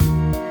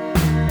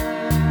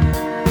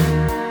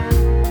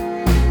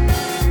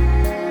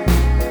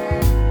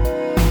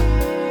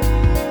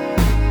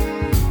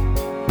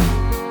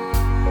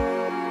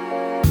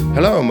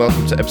and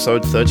welcome to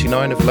episode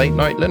 39 of Late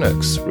Night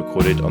Linux,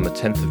 recorded on the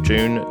 10th of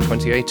June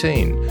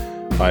 2018.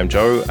 I'm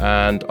Joe,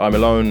 and I'm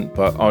alone,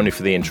 but only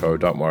for the intro,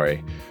 don't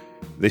worry.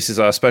 This is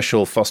our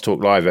special FOSS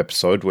Talk Live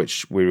episode,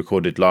 which we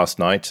recorded last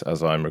night,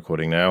 as I'm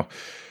recording now,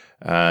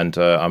 and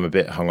I'm a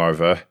bit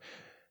hungover.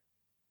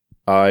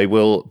 I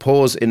will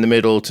pause in the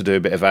middle to do a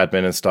bit of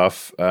admin and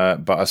stuff,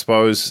 but I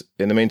suppose,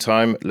 in the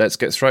meantime, let's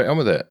get straight on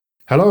with it.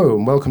 Hello,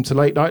 and welcome to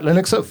Late Night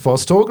Linux at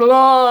FOSS Talk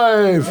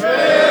Live!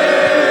 Yay!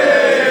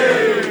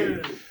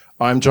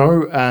 I'm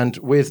Joe, and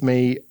with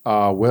me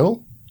are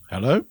Will.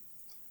 Hello.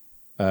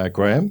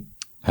 Graham.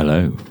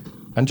 Hello.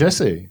 And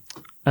Jesse.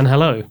 And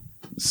hello.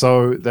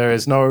 So there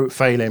is no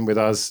Phelan with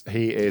us.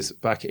 He is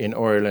back in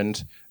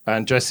Ireland,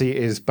 and Jesse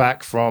is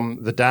back from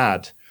the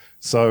dad.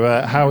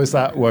 So how is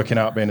that working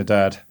out being a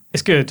dad?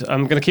 It's good.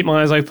 I'm going to keep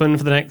my eyes open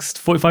for the next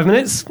 45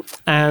 minutes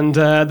and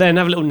then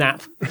have a little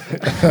nap.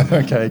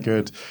 Okay,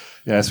 good.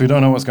 Yes, we don't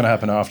know what's going to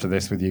happen after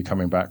this with you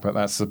coming back, but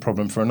that's a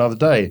problem for another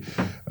day.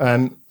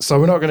 So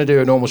we're not going to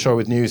do a normal show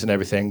with news and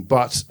everything,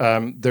 but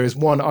there is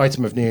one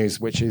item of news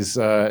which is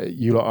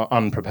you lot are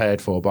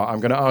unprepared for, but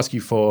I'm going to ask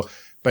you for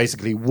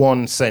basically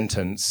one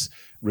sentence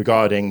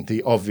regarding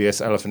the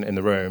obvious elephant in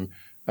the room.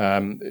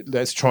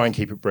 Let's try and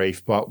keep it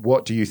brief, but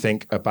what do you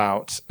think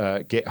about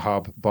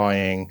Microsoft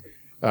buying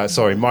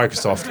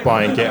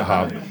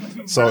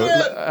GitHub? So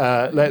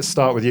let's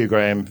start with you,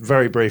 Graham.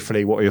 Very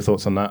briefly, what are your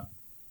thoughts on that?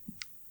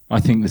 I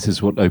think this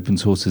is what open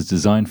source is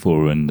designed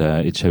for, and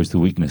it shows the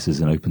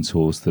weaknesses in open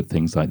source, that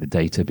things like the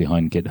data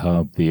behind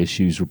GitHub, the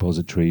issues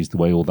repositories, the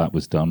way all that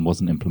was done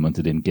wasn't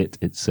implemented in Git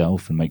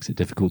itself and makes it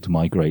difficult to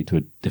migrate to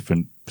a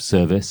different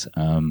service.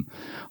 And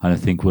I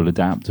think we'll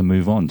adapt and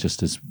move on,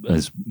 just as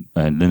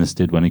Linus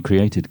did when he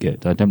created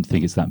Git. I don't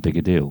think it's that big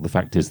a deal. The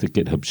fact is that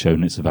GitHub's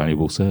shown it's a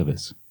valuable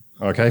service.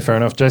 Okay, fair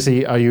enough.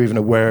 Jesse, are you even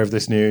aware of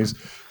this news?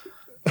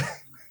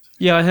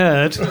 Yeah, I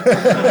heard.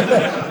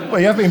 Well,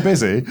 you have been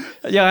busy.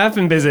 Yeah, I have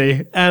been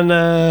busy. And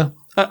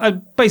I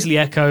basically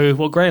echo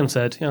what Graham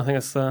said. Yeah, I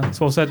think that's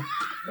well said.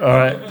 All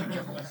right.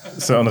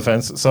 So on the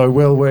fence. So,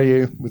 Will, where are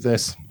you with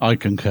this? I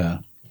concur.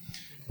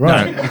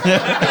 Right. No.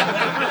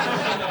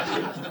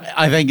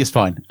 I think it's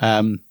fine.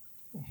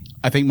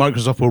 I think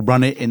Microsoft will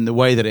run it in the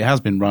way that it has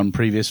been run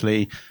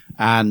previously,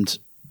 and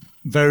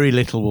very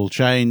little will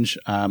change.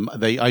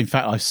 In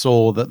fact, I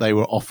saw that they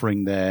were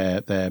offering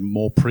their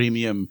more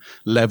premium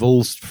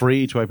levels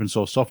free to open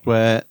source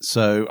software.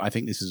 So I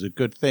think this is a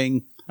good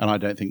thing, and I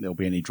don't think there'll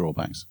be any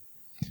drawbacks.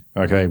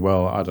 Okay,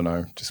 well, I don't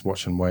know. Just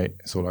watch and wait.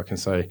 That's all I can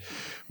say.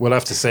 We'll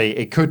have to see.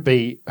 It could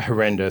be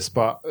horrendous,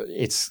 but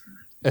it's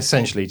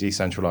essentially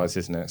decentralized,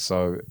 isn't it?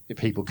 So if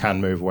people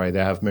can move away. They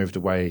have moved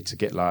away to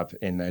GitLab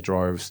in their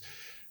droves.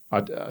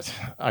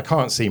 I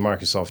can't see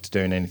Microsoft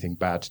doing anything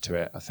bad to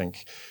it. I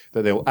think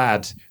that they'll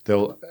add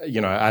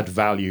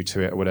value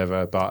to it or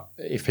whatever. But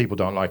if people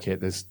don't like it,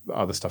 there's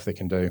other stuff they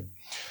can do.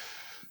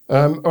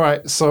 All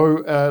right,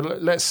 so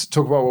let's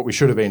talk about what we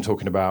should have been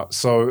talking about.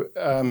 So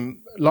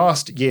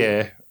last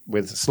year,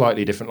 with a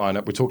slightly different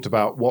lineup, we talked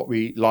about what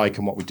we like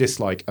and what we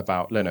dislike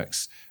about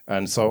Linux.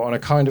 And so on a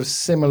kind of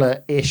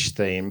similar-ish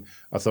theme,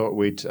 I thought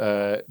we'd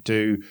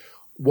do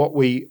what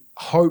we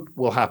hope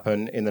will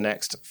happen in the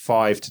next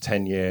 5 to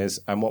 10 years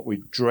and what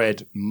we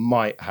dread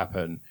might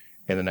happen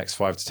in the next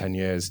 5 to 10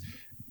 years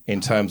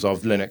in terms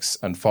of Linux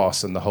and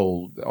FOSS and the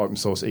whole open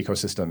source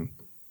ecosystem.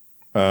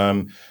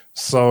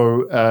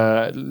 So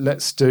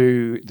let's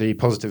do the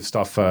positive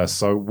stuff first.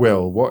 So,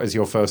 Will, what is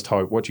your first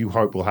hope? What do you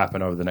hope will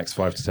happen over the next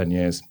 5 to 10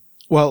 years?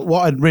 Well,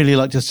 what I'd really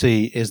like to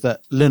see is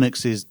that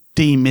Linux is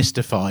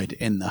demystified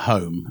in the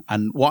home.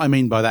 And what I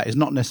mean by that is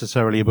not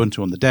necessarily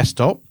Ubuntu on the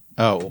desktop.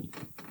 Oh,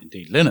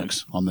 indeed,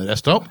 Linux on the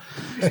desktop.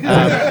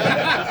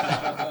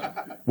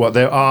 Well,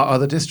 there are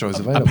other distros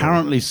available.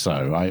 Apparently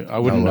so. I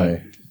wouldn't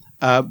know.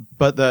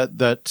 But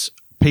that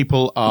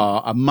people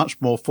are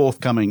much more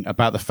forthcoming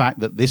about the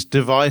fact that this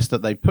device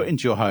that they put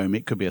into your home,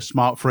 it could be a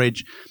smart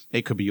fridge,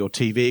 it could be your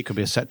TV, it could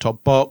be a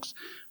set-top box,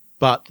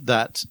 but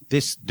that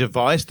this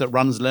device that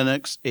runs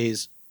Linux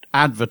is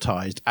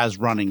advertised as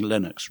running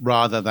Linux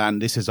rather than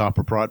this is our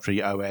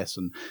proprietary OS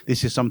and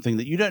this is something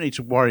that you don't need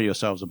to worry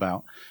yourselves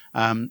about.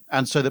 And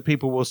so that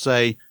people will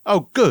say,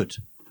 oh, good,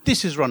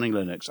 this is running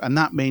Linux. And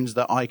that means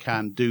that I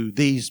can do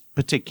these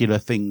particular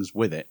things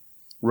with it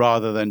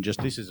rather than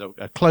just this is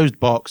a closed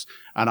box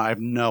and I have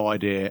no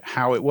idea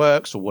how it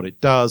works or what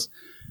it does.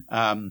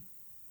 And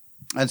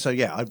so,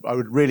 yeah, I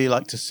would really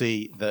like to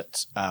see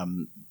that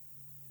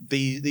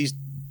these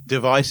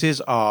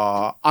devices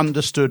are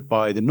understood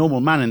by the normal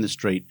man in the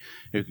street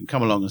who can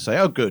come along and say,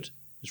 oh, good,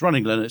 it's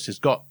running Linux, it's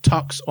got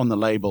Tux on the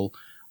label,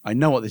 I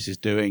know what this is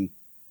doing,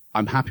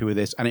 I'm happy with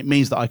this, and it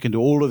means that I can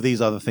do all of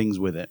these other things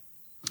with it,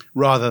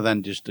 rather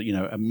than just,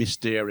 a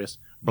mysterious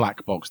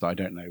black box that I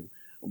don't know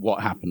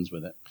what happens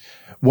with it.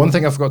 One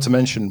thing I forgot to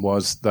mention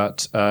was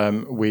that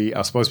we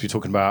are supposed to be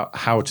talking about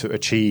how to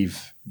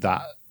achieve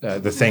that,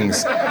 the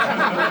things.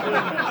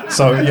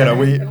 So,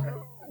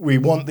 we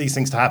want these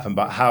things to happen,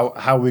 but how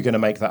are we going to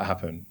make that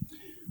happen?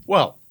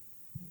 Well,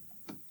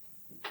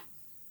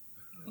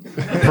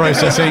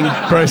 processing.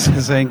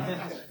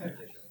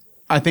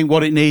 I think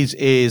what it needs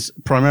is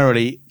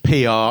primarily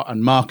PR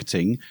and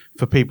marketing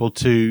for people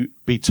to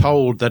be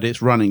told that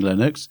it's running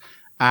Linux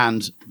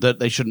and that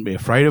they shouldn't be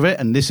afraid of it.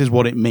 And this is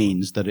what it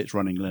means that it's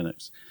running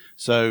Linux.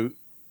 So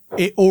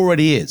it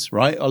already is,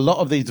 right? A lot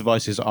of these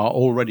devices are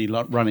already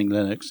running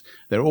Linux.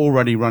 They're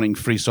already running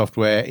free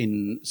software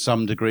in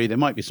some degree. There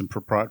might be some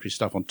proprietary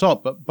stuff on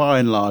top, but by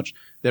and large,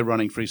 they're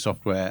running free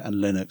software and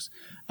Linux.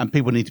 And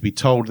people need to be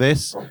told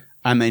this,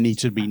 and they need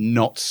to be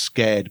not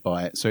scared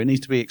by it. So it needs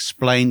to be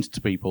explained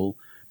to people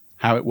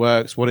how it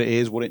works, what it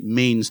is, what it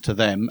means to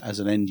them as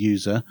an end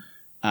user,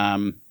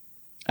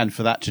 and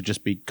for that to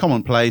just be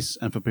commonplace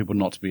and for people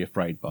not to be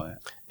afraid by it.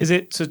 Is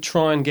it to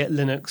try and get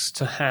Linux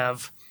to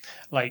have,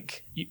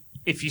 like,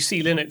 if you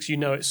see Linux, you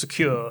know it's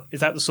secure? Is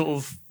that the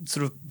sort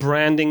of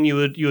branding you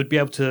would be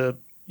able to,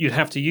 you'd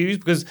have to use?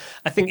 Because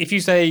I think if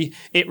you say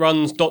it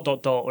runs ...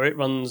 or it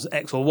runs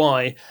X or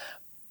Y,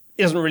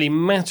 it doesn't really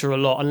matter a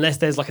lot unless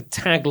there's like a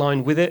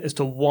tagline with it as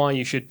to why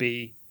you should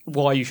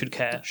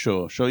care.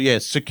 Sure. Yeah,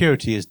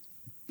 security is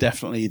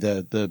definitely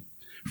the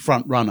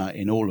front runner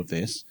in all of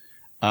this.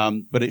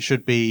 But it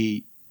should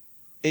be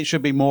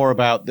more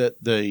about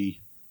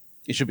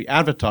it should be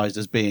advertised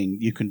as being,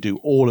 you can do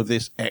all of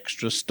this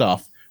extra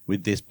stuff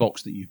with this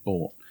box that you've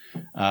bought.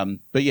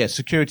 But yeah,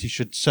 security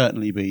should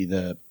certainly be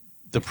the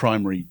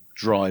primary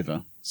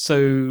driver.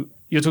 So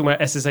you're talking about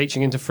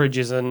SSHing into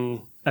fridges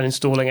and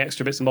installing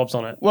extra bits and bobs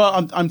on it?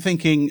 Well, I'm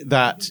thinking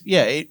that,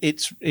 yeah,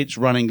 it's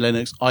running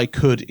Linux. I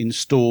could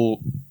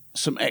install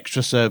some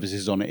extra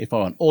services on it if I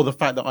want. Or the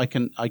fact that I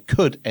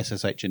could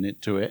SSH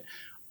into it.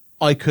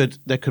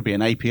 There could be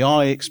an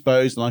API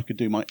exposed and I could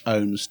do my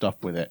own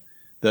stuff with it.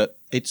 That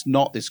it's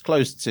not this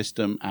closed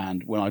system,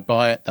 and when I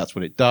buy it, that's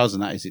what it does,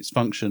 and that is its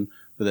function,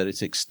 but that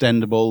it's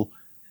extendable,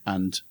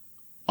 and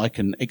I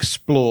can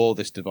explore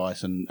this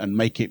device and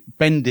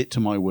bend it to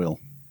my will.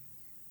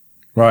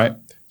 Right.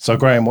 So,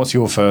 Graham, what's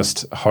your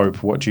first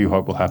hope? What do you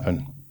hope will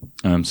happen?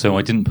 So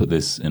I didn't put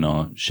this in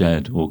our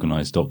shared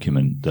organised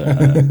document.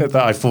 That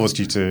I forced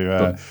you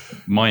to.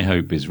 My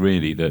hope is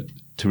really that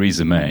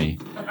Theresa May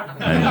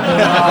and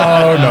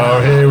oh,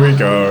 no, here we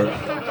go.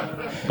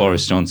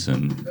 Boris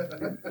Johnson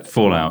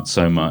fall out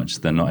so much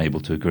they're not able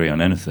to agree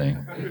on anything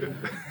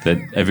that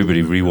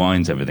everybody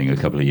rewinds everything a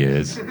couple of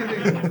years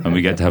and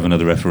we get to have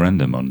another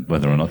referendum on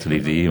whether or not to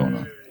leave the EU or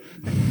not.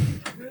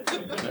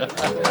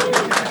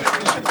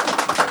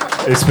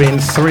 It's been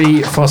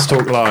 3 Foss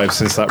Talk Live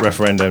since that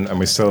referendum and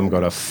we still haven't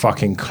got a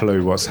fucking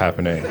clue what's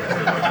happening.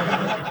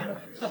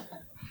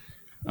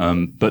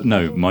 But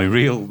no,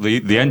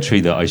 the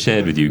entry that I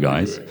shared with you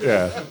guys.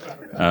 Yeah.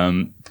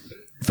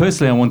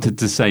 Firstly, I wanted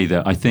to say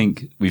that I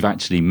think we've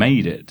actually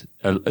made it.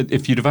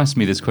 If you'd have asked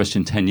me this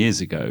question 10 years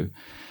ago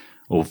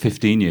or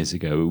 15 years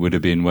ago, it would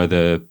have been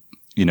whether,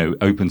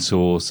 open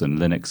source and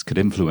Linux could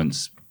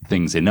influence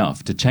things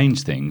enough to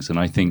change things. And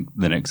I think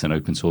Linux and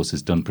open source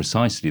has done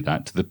precisely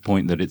that, to the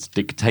point that it's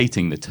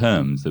dictating the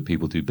terms that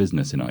people do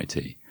business in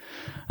IT.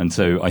 And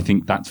so I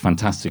think that's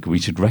fantastic. We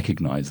should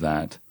recognize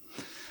that.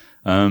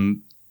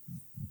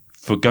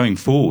 For going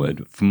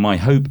forward, my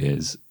hope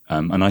is,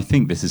 and I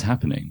think this is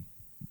happening,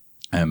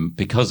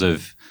 because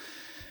of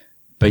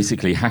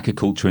basically hacker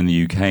culture in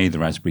the UK, the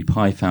Raspberry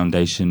Pi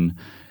Foundation,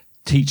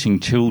 teaching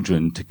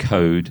children to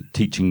code,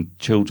 teaching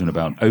children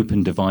about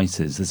open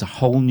devices. There's a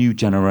whole new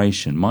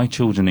generation, my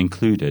children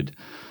included,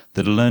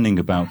 that are learning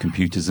about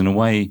computers in a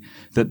way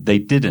that they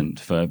didn't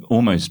for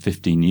almost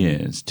 15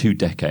 years, 2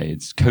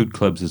 decades, code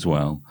clubs as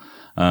well.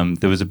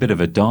 There was a bit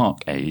of a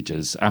dark age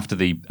after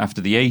the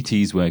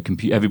 80s where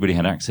everybody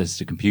had access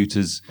to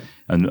computers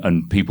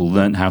and people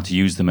learned how to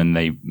use them and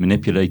they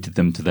manipulated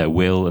them to their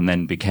will and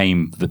then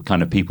became the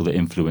kind of people that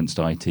influenced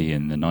IT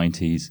in the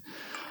 90s.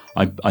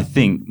 I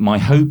think my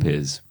hope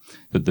is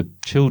that the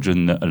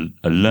children that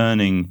are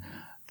learning,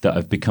 that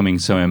are becoming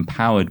so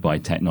empowered by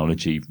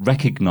technology,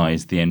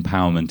 recognize the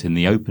empowerment in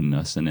the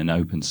openness and in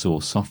open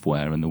source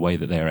software and the way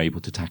that they're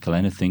able to tackle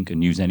anything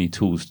and use any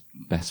tools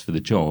best for the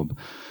job,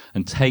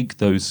 and take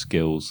those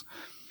skills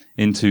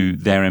into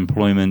their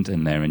employment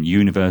and they're in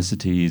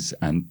universities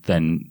and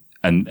then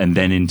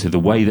into the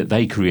way that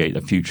they create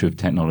a future of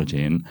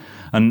technology.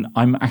 And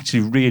I'm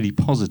actually really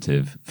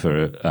positive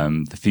for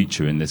the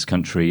future in this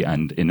country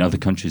and in other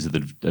countries that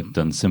have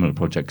done similar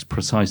projects,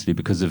 precisely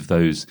because of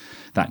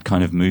that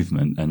kind of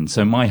movement. And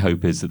so my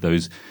hope is that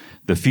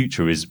the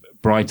future is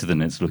brighter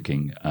than it's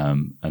looking,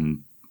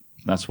 and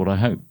that's what I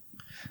hope.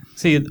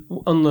 See,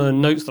 on the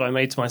notes that I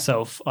made to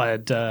myself, I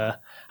had a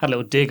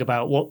little dig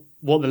about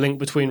what the link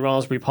between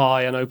Raspberry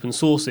Pi and open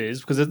source is,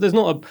 because there's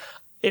not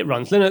it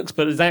runs Linux,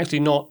 but there's actually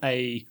not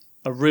a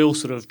real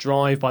sort of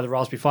drive by the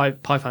Raspberry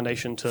Pi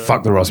Foundation to...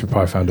 Fuck the Raspberry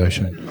Pi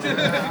Foundation.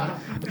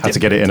 Had to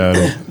get it in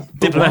early.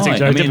 Diplomatic,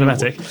 Joe,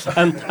 diplomatic.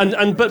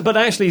 But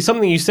actually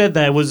something you said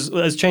there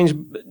has changed,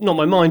 not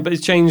my mind, but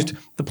it's changed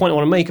the point I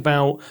want to make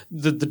about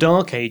the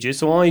dark ages.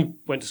 So I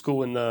went to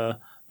school in the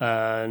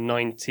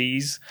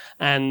 90s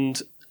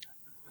and...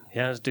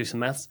 Yeah, let's do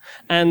some maths.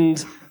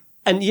 And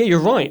And yeah, you're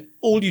right.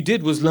 All you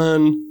did was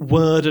learn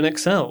Word and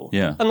Excel.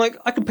 Yeah. And like,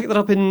 I can pick that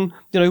up in,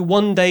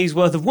 1 day's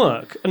worth of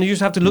work, and you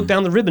just have to look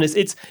down the ribbon.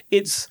 It's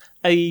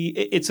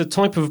a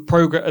type of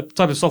program, a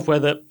type of software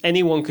that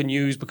anyone can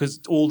use because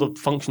all the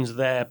functions are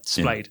there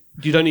displayed.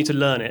 Yeah. You don't need to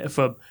learn it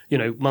for,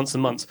 months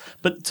and months.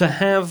 But to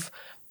have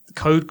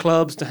code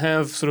clubs, to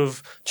have sort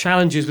of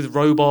challenges with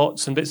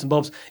robots and bits and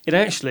bobs,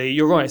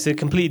 you're right, it's a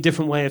completely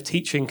different way of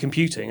teaching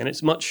computing, and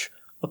it's a much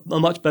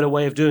better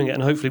way of doing it,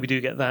 and hopefully we do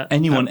get that.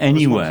 Anyone,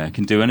 anywhere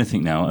can do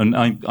anything now. And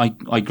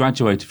I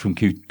graduated from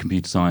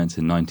computer science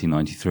in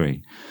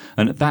 1993.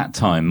 And at that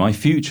time, my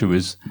future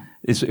was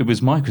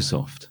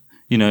Microsoft.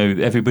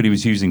 Everybody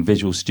was using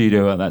Visual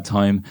Studio at that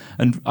time.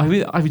 And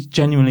I was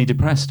genuinely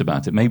depressed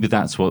about it. Maybe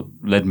that's what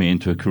led me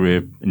into a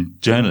career in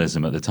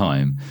journalism at the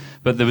time.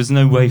 But there was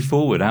no way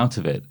forward out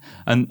of it.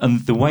 And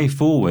the way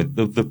forward,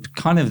 the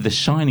kind of the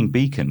shining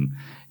beacon,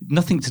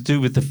 nothing to do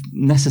with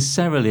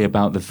necessarily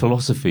about the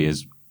philosophy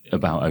as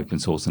about open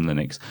source and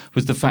Linux,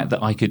 was the fact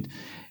that I could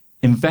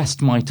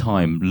invest my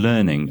time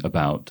learning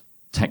about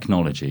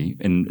technology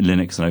in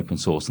Linux and open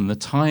source, and the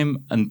time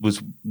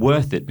was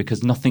worth it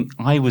because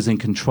I was in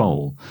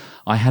control.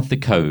 I had the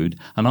code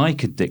and I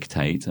could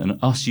dictate, and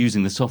us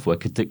using the software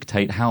could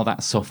dictate how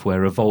that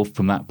software evolved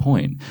from that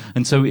point.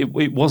 And so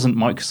it wasn't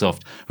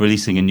Microsoft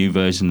releasing a new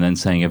version and then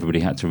saying everybody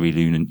had to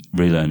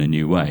relearn a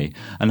new way.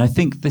 And I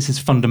think this is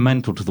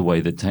fundamental to the way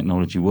that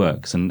technology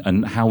works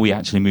and how we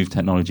actually move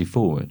technology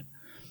forward.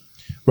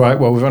 Right,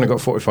 well, we've only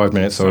got 45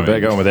 minutes, so we better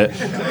get on with it.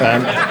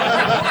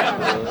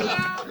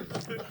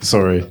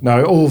 Sorry.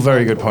 No, all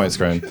very good points,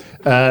 Graham.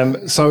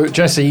 So,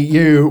 Jesse,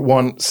 you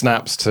want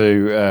Snaps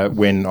to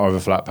win over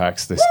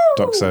Flatpaks, this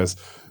doc says.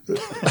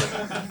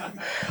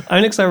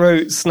 Next I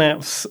wrote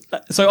Snaps.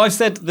 So I've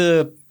said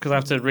because I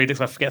have to read it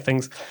because I forget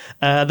things,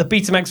 the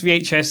Betamax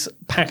VHS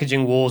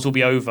packaging wars will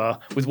be over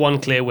with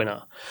one clear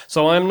winner.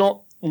 So I'm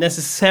not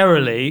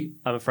necessarily,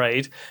 I'm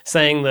afraid,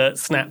 saying that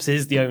Snaps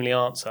is the only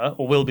answer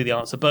or will be the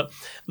answer, but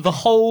the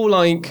whole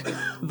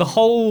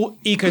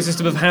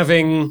ecosystem of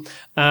having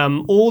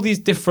all these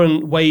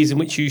different ways in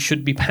which you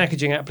should be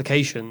packaging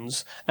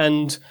applications,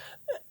 and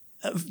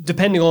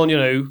depending on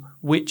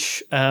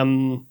which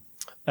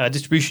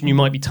distribution you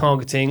might be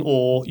targeting,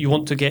 or you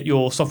want to get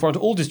your software onto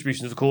all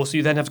distributions, of course, so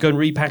you then have to go and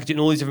repackage it in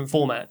all these different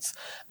formats.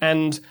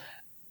 And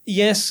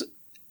yes,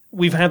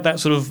 we've had that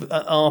sort of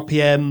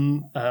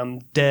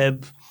RPM,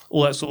 Deb,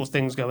 all that sort of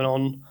things going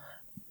on.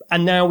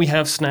 And now we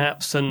have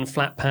Snaps and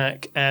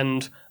Flatpak,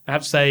 and I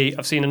have to say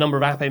I've seen a number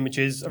of app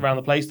images around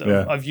the place that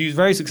I've used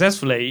very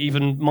successfully.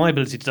 Even my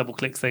ability to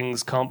double-click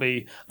things can't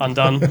be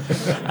undone.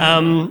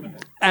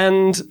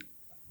 And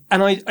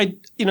I,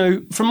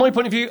 from my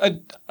point of view,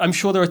 I'm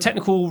sure there are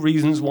technical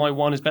reasons why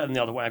one is better than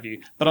the other, what have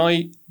you. But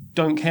I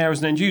don't care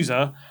as an end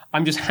user.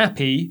 I'm just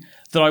happy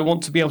that I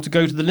want to be able to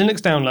go to the Linux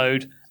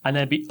download and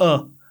there'd be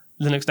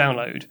Linux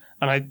download.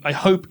 And I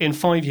hope in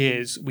 5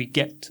 years we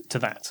get to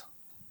that.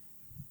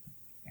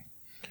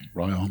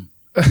 Right on.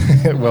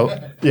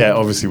 Well, yeah,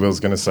 obviously Will's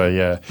going to say,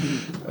 yeah,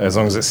 as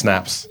long as it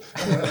snaps.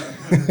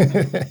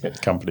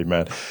 Company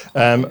man.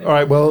 All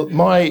right, well,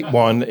 my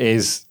one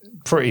is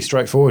pretty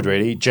straightforward,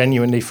 really.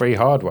 Genuinely free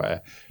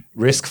hardware.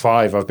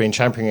 RISC-V, I've been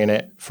championing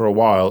it for a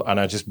while, and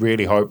I just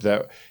really hope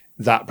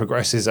that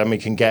progresses and we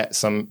can get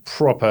some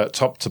proper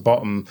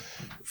top-to-bottom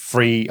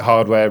free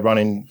hardware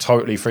running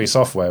totally free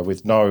software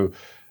with no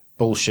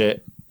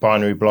bullshit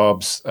binary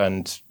blobs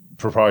and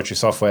proprietary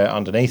software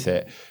underneath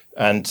it.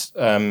 And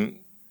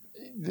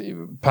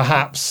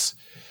perhaps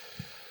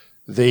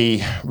the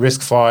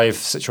RISC-V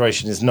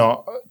situation is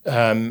not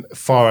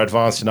far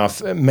advanced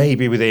enough.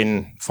 Maybe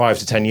within 5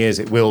 to 10 years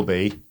it will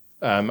be.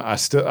 I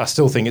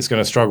still think it's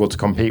going to struggle to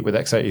compete with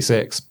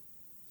x86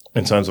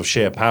 in terms of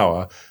sheer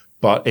power.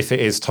 But if it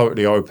is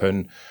totally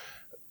open,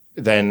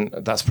 then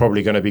that's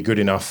probably going to be good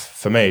enough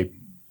for me.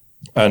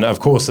 And of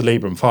course, the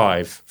Librem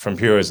 5 from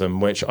Purism,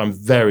 which I'm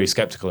very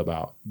skeptical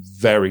about,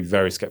 very,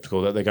 very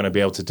skeptical that they're going to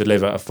be able to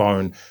deliver a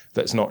phone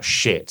that's not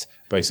shit,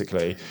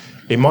 basically.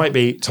 It might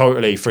be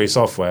totally free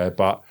software,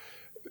 but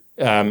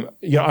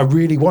I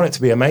really want it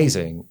to be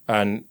amazing.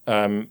 And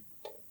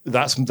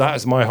that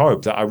is my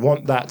hope, that I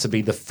want that to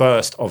be the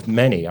first of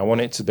many. I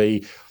want it to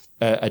be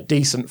a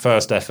decent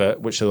first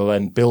effort, which they'll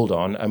then build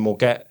on, and we'll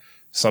get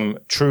some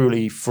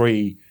truly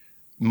free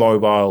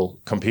mobile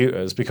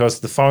computers,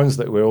 because the phones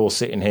that we're all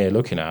sitting here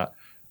looking at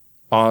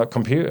are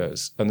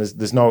computers, and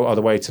there's no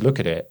other way to look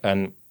at it.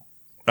 And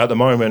at the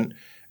moment,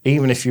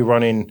 even if you're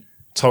running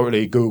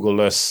totally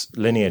Google-less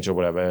Lineage or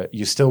whatever,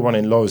 you're still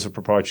running loads of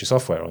proprietary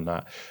software on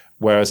that.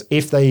 Whereas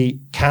if they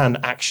can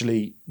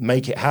actually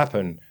make it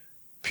happen,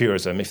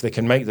 Purism, if they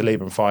can make the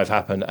Librem 5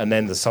 happen and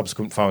then the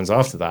subsequent phones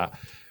after that,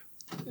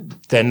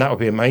 then that would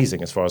be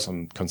amazing as far as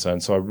I'm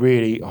concerned. So I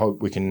really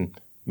hope we can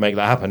make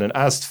that happen. And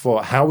as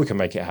for how we can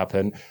make it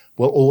happen,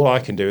 well, all I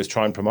can do is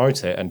try and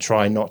promote it and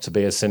try not to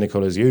be as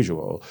cynical as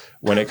usual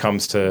when it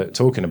comes to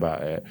talking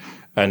about it,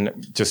 and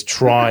just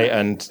try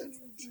and,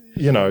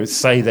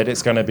 say that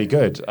it's going to be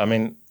good. I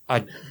mean,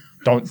 I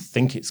don't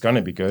think it's going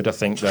to be good. I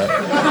think that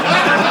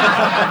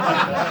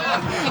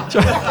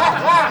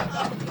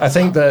I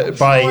think that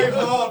by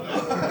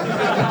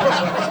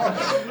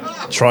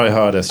try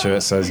harder,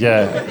 Stuart says,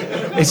 yeah,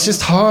 it's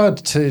just hard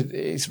to.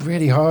 It's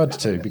really hard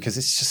to because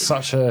it's just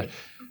such a.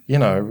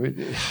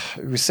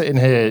 We're sitting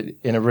here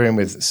in a room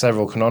with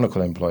several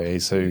Canonical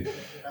employees who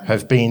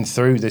have been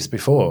through this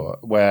before,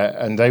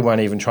 and they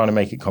weren't even trying to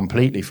make it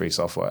completely free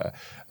software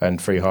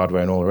and free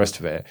hardware and all the rest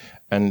of it,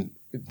 and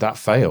that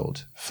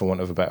failed, for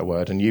want of a better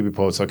word. And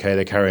Ubiport's okay,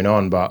 they're carrying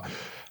on, but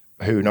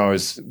who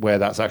knows where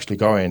that's actually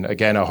going.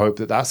 Again, I hope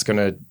that that's going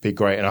to be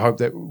great, and I hope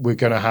that we're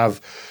going to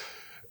have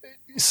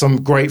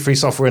some great free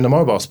software in the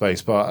mobile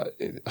space, but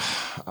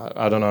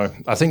I don't know.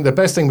 I think the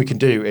best thing we can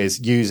do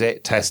is use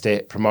it, test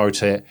it,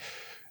 promote it,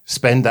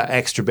 spend that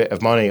extra bit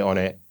of money on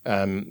it.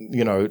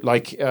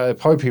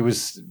 Popey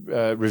was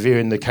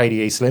reviewing the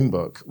KDE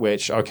Slimbook,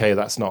 which, okay,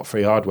 that's not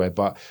free hardware,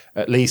 but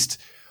at least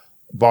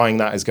buying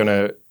that is going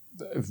to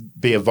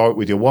be a vote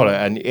with your wallet.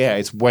 And yeah,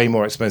 it's way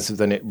more expensive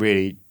than it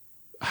really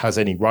has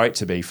any right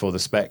to be for the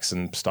specs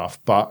and stuff,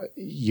 but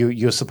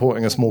you're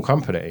supporting a small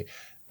company.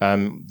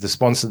 The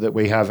sponsor that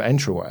we have,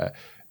 Entroware,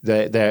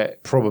 they're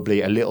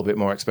probably a little bit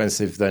more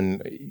expensive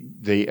than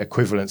the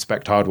equivalent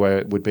spec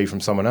hardware would be from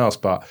someone else,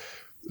 but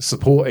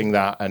supporting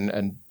that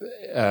and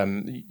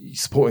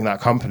supporting that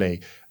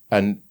company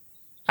and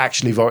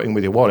actually voting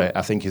with your wallet,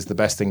 I think is the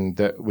best thing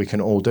that we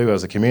can all do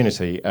as a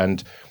community.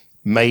 And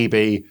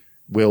maybe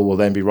will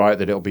then be right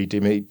that it'll be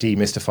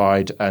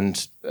demystified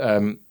and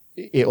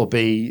it'll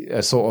be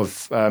a sort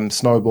of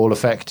snowball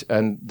effect,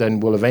 and then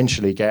we'll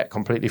eventually get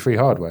completely free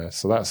hardware.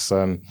 So that's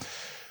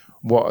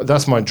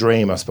my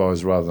dream, I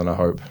suppose, rather than a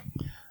hope.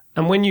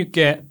 And when you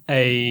get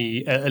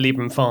a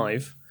Librem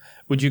 5,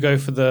 would you go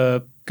for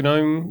the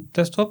GNOME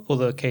desktop or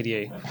the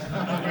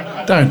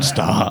KDE? Don't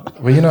start.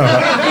 Well, you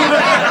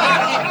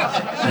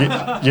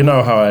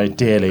know how I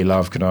dearly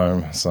love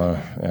GNOME, so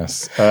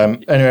yes.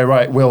 Anyway,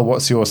 right, Will,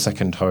 what's your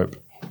second hope?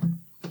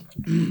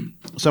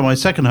 So my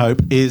second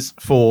hope is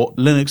for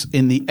Linux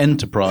in the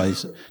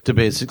enterprise to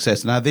be a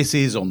success. Now, this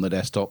is on the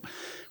desktop.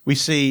 We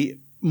see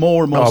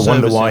more and more services. I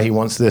wonder why he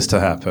wants this to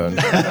happen.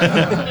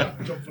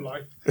 Job for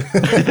life.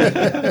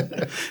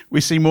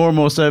 We see more and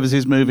more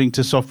services moving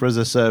to software as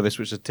a service,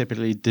 which are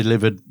typically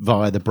delivered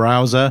via the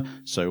browser.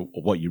 So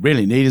what you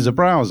really need is a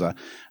browser.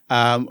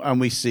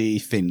 And we see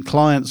thin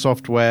client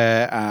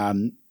software.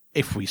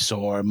 If we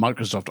saw a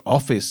Microsoft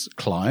Office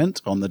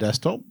client on the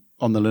desktop,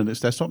 on the Linux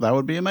desktop, that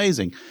would be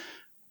amazing.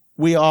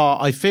 We are,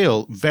 I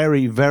feel,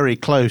 very, very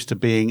close to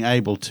being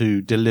able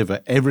to deliver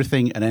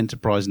everything an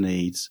enterprise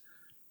needs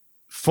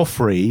for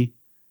free,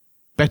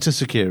 better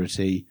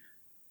security,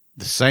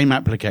 the same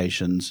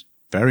applications,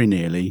 very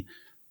nearly,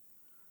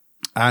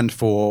 and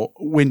for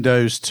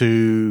Windows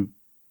to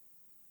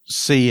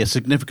see a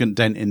significant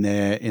dent in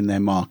their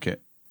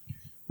market.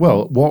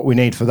 Well, what we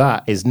need for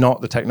that is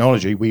not the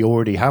technology. We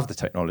already have the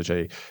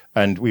technology,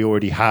 and we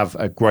already have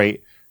a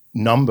great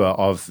number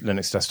of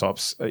Linux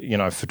desktops.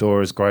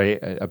 Fedora is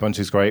great, Ubuntu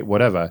is great,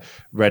 whatever,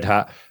 Red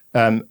Hat.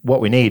 What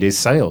we need is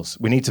sales.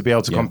 We need to be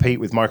able to compete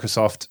with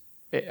Microsoft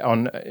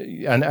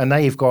and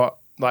they've got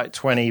like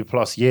 20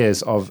 plus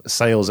years of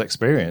sales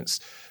experience,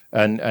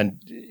 and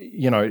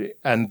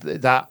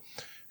that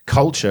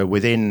culture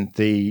within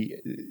the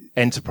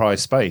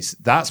enterprise space.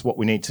 That's what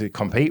we need to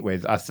compete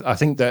with. I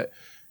think that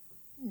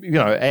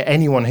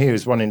anyone here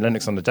who's running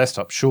Linux on the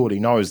desktop surely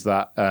knows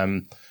that.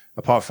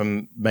 Apart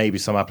from maybe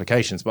some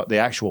applications, but the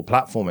actual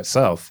platform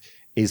itself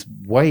is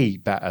way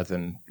better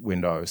than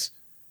Windows.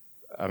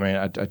 I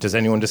mean, does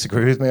anyone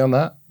disagree with me on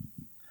that?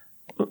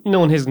 No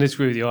one here can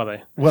disagree with you, are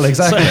they? Well,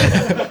 exactly.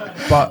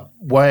 But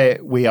where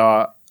we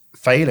are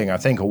failing, I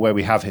think, or where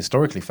we have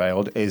historically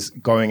failed, is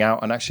going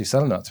out and actually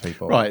selling that to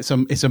people. Right.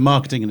 So it's a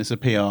marketing and it's a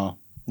PR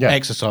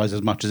exercise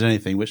as much as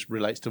anything, which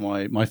relates to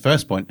my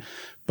first point.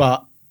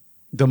 But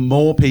the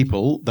more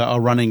people that are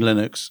running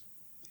Linux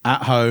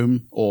at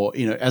home or,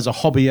 as a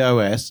hobby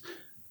OS,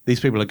 these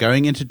people are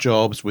going into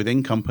jobs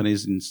within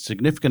companies in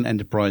significant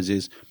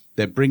enterprises.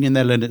 They're bringing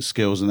their Linux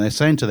skills and they're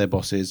saying to their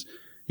bosses,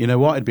 you know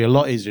what, it'd be a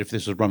lot easier if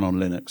this was run on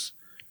Linux.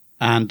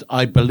 And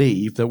I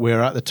believe that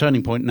we're at the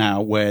turning point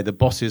now where the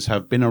bosses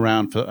have been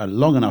around for a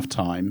long enough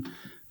time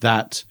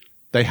that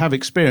they have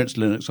experienced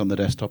Linux on the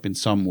desktop in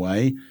some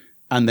way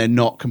and they're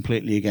not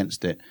completely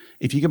against it.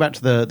 If you go back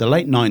to the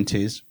late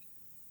 90s,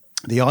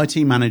 the IT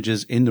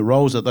managers in the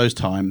roles at those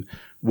time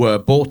were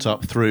brought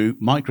up through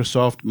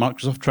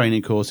Microsoft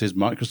training courses,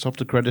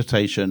 Microsoft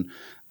accreditation,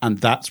 and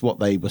that's what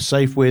they were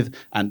safe with,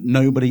 and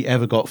nobody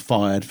ever got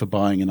fired for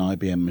buying an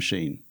IBM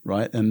machine,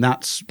 right? And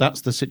that's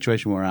the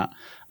situation we're at.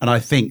 And I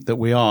think that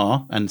we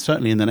are, and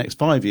certainly in the next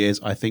 5 years,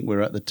 I think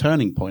we're at the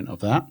turning point of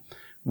that,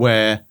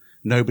 where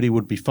nobody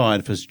would be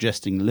fired for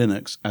suggesting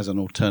Linux as an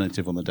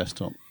alternative on the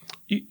desktop.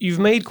 You've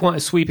made quite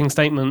a sweeping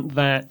statement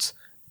that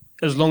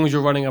as long as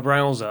you're running a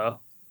browser,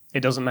 it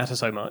doesn't matter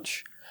so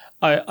much.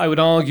 I would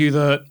argue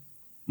that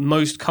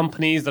most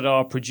companies that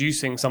are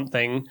producing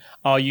something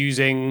are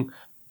using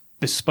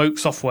bespoke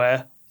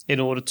software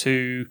in order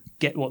to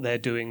get what they're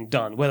doing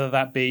done. Whether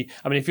that be,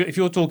 I mean, if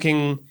you're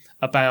talking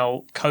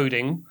about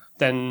coding,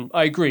 then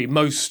I agree.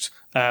 Most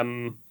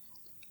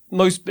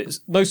most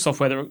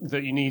software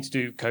that you need to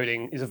do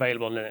coding is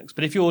available on Linux.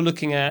 But if you're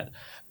looking at,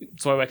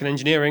 so I work in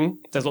engineering,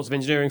 there's lots of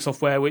engineering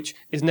software which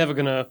is never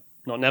going to,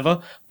 not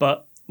never,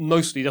 but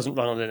mostly doesn't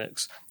run on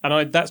Linux.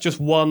 And that's just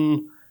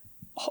one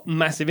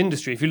massive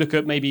industry. If you look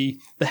at maybe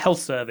the health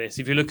service,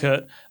 if you look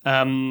at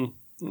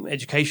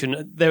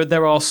education,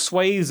 there are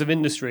swathes of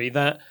industry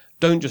that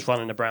don't just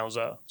run in a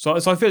browser. So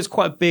I feel it's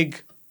quite a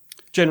big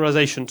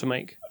generalization to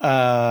make.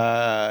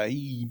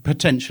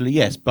 Potentially,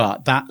 yes,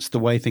 but that's the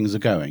way things are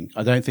going.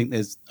 I don't think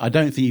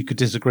you could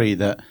disagree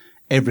that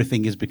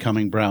everything is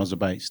becoming browser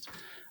based.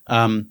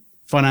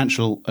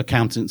 Financial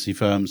accountancy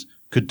firms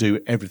could do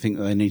everything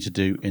that they need to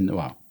do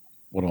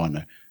what do I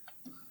know?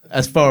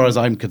 As far as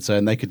I'm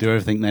concerned, they could do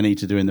everything they need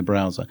to do in the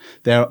browser.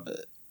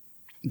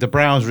 The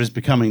browser is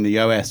becoming the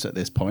OS at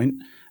this point,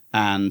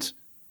 and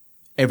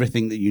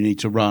everything that you need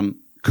to run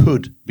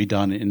could be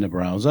done in the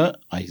browser,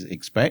 I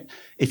expect.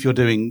 If you're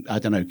doing,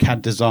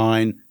 CAD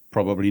design,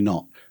 probably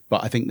not.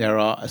 But I think there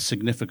are a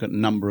significant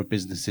number of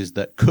businesses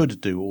that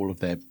could do all of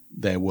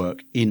their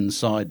work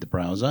inside the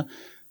browser,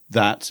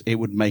 that it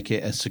would make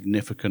it a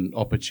significant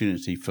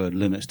opportunity for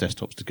Linux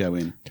desktops to go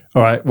in.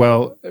 All right.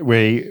 Well,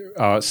 we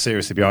are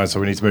seriously behind,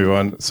 so we need to move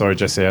on. Sorry,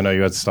 Jesse, I know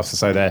you had stuff to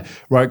say there.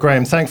 Right,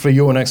 Graham, thankfully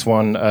your next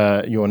one,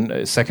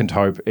 your second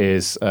hope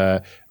is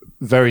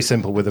very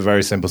simple with a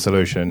very simple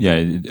solution. Yeah,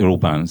 it all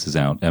balances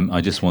out.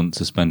 I just want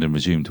suspend and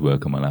resume to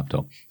work on my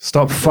laptop.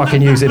 Stop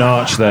fucking using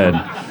Arch then.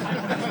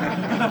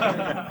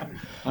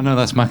 Oh, no,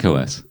 that's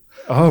macOS.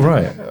 Oh,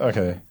 right.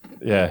 Okay.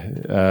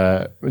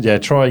 Yeah.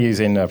 Try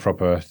using a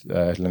proper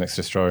Linux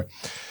distro.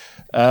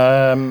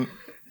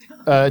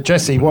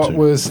 Jesse, what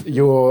was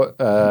your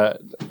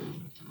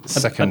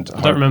second?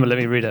 I don't remember. Let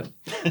me read it.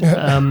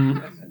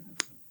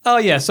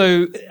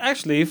 So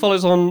actually, it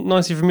follows on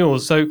nicely from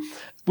yours. So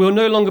we'll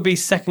no longer be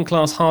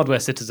second-class hardware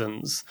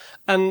citizens.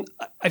 And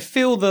I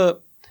feel that,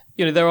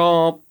 there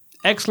are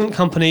excellent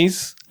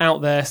companies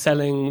out there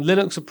selling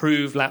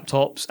Linux-approved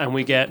laptops, and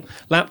we get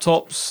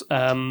laptops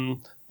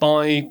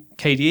by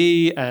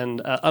KDE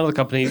and other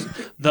companies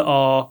that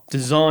are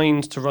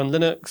designed to run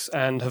Linux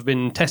and have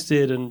been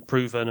tested and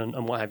proven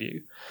and what have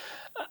you.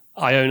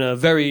 I own a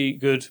very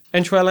good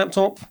Entryware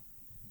laptop.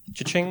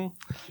 Cha-ching.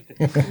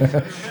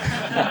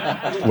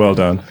 Well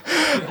done.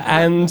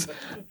 And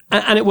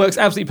it works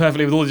absolutely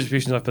perfectly with all the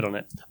distributions I've put on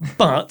it.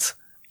 But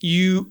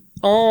you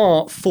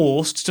are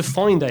forced to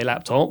find a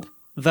laptop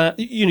that,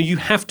 you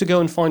have to go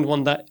and find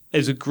one that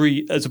is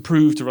approved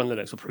to run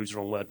Linux. Approved is the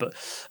wrong word, but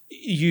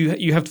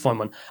you have to find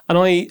one. And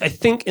I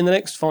think in the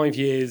next 5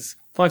 to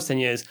 10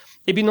 years,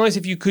 it'd be nice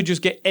if you could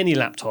just get any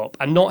laptop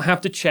and not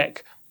have to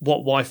check what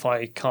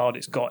Wi-Fi card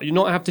it's got. You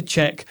not have to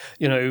check,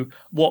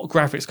 what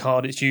graphics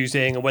card it's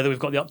using and whether we've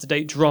got the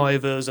up-to-date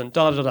drivers and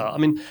da-da-da. I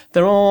mean,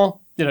 there are,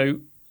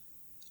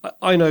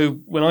 I know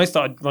when I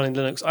started running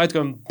Linux, I had to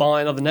go and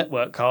buy another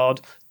network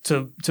card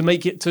to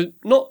make it to,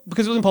 not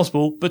because it was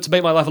impossible, but to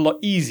make my life a lot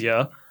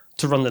easier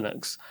to run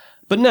Linux.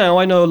 But now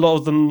I know a lot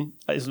of them,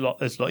 it's a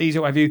lot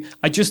easier, what have you.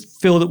 I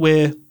just feel that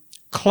we're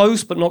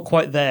close, but not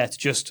quite there to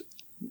just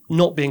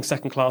not being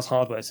second-class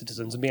hardware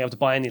citizens and being able to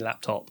buy any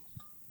laptop.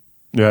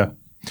 Yeah.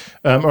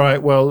 All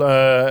right. Well,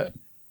 I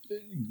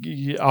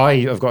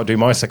have got to do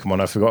my second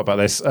one. I forgot about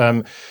this.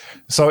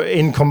 So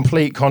in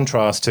complete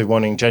contrast to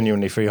wanting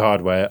genuinely free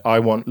hardware, I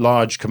want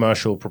large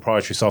commercial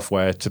proprietary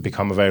software to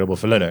become available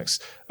for Linux.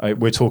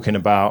 We're talking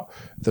about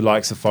the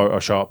likes of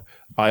Photoshop.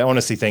 I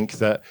honestly think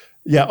that,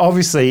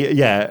 obviously,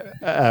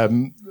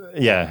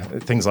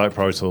 things like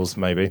Pro Tools,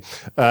 maybe,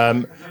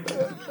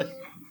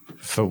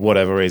 for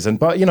whatever reason.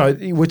 But,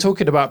 we're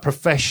talking about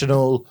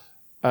professional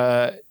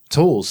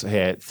tools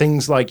here,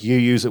 things like you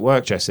use at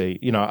work, Jesse.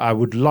 I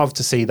would love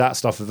to see that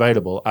stuff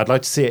available. I'd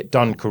like to see it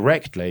done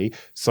correctly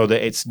so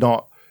that it's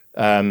not,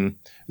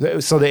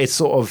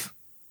 sort of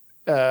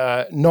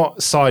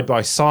not side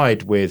by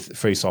side with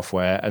free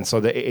software, and so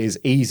that it is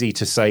easy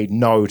to say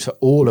no to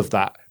all of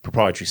that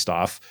proprietary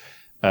stuff.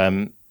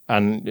 I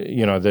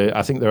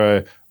think there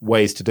are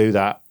ways to do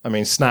that. I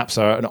mean, snaps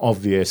are an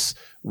obvious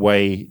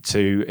way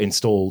to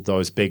install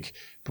those big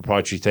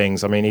proprietary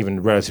things. I mean,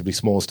 even relatively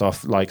small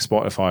stuff like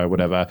Spotify or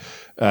whatever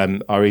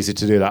are easy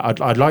to do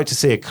that. I'd like to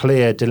see a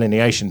clear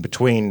delineation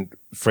between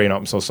free and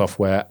open source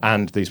software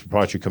and these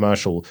proprietary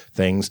commercial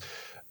things.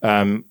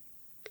 But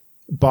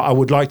I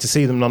would like to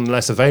see them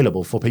nonetheless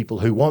available for people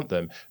who want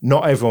them.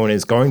 Not everyone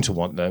is going to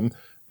want them,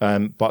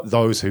 but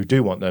those who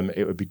do want them,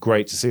 it would be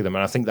great to see them.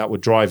 And I think that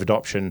would drive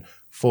adoption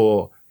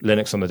for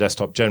Linux on the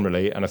desktop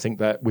generally. And I think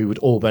that we would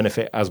all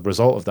benefit as a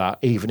result of that,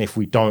 even if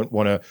we don't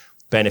want to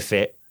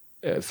benefit,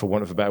 for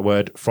want of a better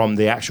word, from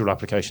the actual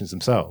applications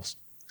themselves.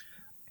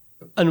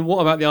 And what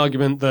about the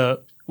argument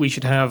that we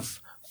should have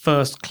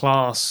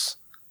first-class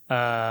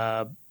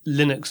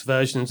Linux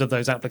versions of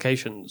those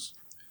applications?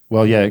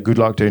 Well, yeah, good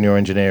luck doing your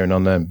engineering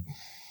on them.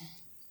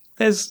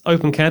 There's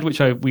OpenCAD, which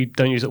we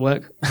don't use at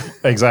work.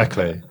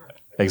 Exactly.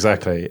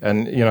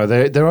 And,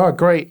 there are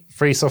great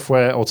free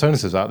software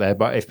alternatives out there,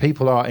 but if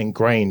people are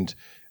ingrained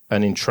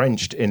and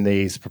entrenched in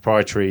these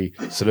proprietary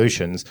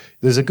solutions,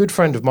 there's a good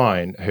friend of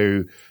mine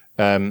who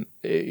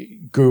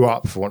grew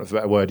up, for want of a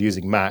better word,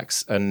 using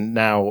Macs, and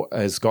now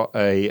has got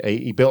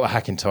he built a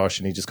Hackintosh,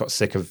 and he just got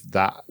sick of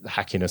that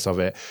hackiness of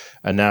it,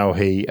 and now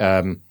he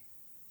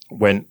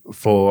went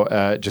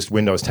for just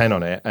Windows 10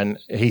 on it, and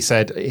he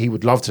said he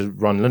would love to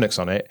run Linux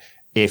on it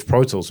if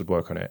Pro Tools would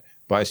work on it,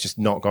 but it's just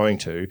not going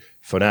to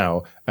for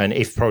now. And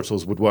if Pro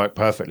Tools would work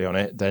perfectly on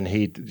it, then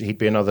he'd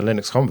be another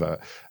Linux convert.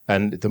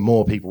 And the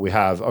more people we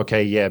have,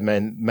 okay, yeah,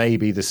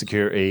 maybe the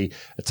security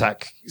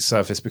attack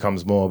surface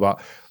becomes more, but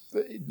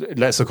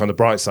let's look on the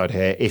bright side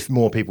here. If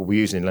more people were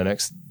using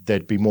Linux,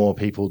 there'd be more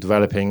people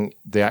developing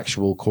the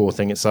actual core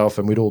thing itself,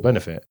 and we'd all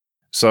benefit.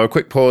 So a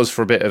quick pause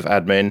for a bit of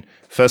admin.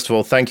 First of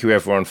all, thank you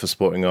everyone for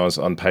supporting us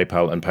on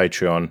PayPal and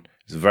Patreon.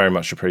 It's very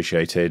much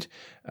appreciated.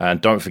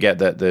 And don't forget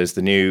that there's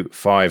the new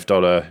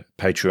 $5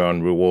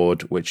 Patreon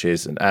reward, which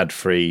is an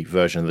ad-free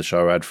version of the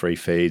show, ad-free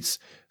feeds.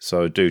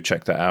 So do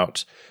check that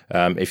out.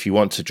 If you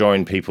want to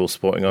join people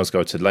supporting us,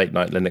 go to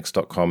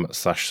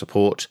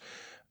latenightlinux.com/support.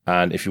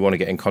 And if you want to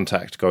get in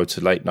contact, go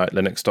to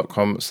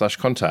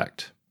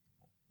latenightlinux.com/contact.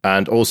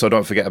 And also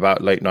don't forget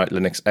about Late Night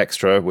Linux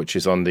Extra, which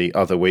is on the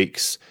other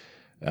weeks.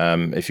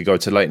 If you go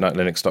to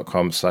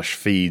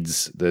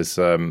latenightlinux.com/feeds, there's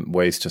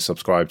ways to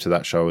subscribe to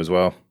that show as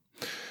well.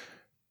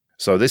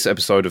 So this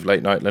episode of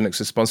Late Night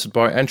Linux is sponsored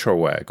by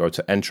Entroware. Go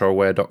to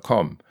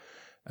entroware.com.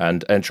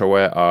 And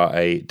Entroware are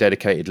a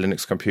dedicated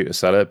Linux computer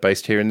seller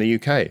based here in the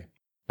UK.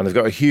 And they've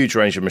got a huge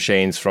range of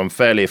machines from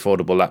fairly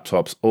affordable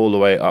laptops all the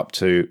way up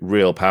to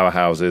real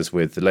powerhouses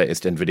with the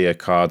latest NVIDIA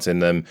cards in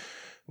them,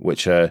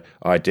 which are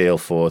ideal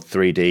for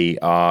 3D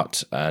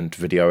art and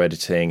video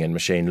editing and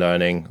machine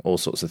learning, all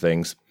sorts of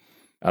things.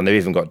 And they've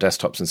even got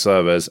desktops and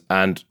servers,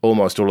 and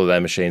almost all of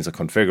their machines are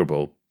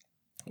configurable,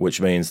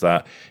 which means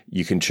that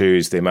you can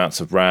choose the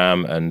amounts of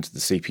RAM and the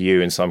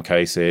CPU in some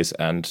cases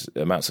and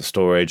amounts of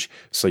storage.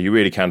 So you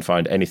really can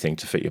find anything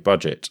to fit your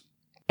budget.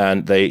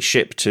 And they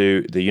ship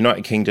to the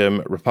United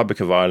Kingdom,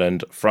 Republic of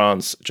Ireland,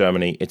 France,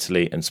 Germany,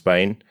 Italy, and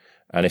Spain.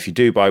 And if you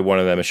do buy one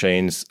of their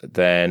machines,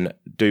 then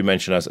do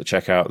mention us at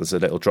checkout. There's a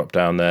little drop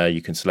down there.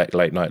 You can select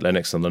Late Night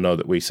Linux and they'll know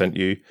that we sent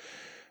you.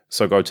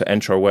 So go to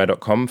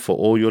entroware.com for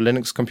all your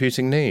Linux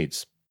computing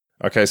needs.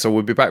 Okay, so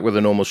we'll be back with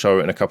a normal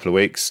show in a couple of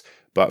weeks.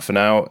 But for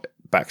now,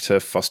 back to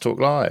Fuss Talk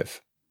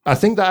Live. I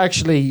think that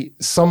actually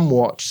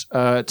somewhat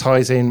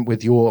ties in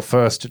with your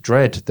first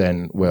dread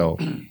then, Will.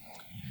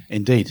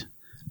 Indeed.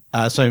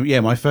 So,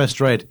 my first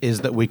dread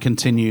is that we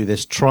continue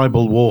this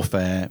tribal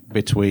warfare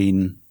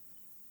between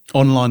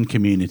online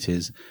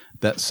communities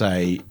that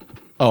say,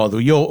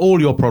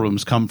 all your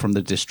problems come from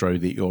the distro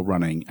that you're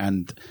running.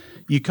 And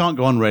you can't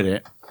go on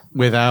Reddit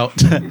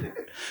without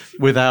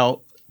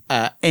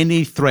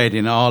any thread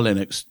in our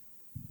Linux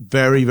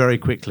very, very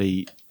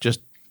quickly just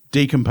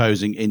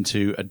decomposing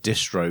into a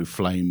distro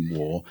flame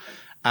war.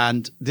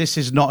 And this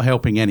is not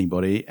helping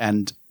anybody.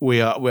 And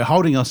we're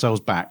holding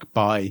ourselves back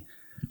by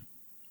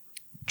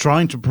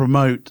trying to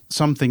promote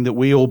something that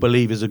we all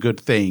believe is a good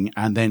thing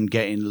and then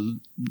getting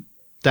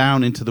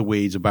down into the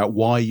weeds about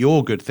why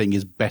your good thing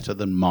is better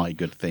than my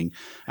good thing.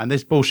 And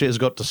this bullshit has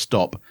got to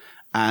stop.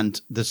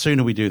 And the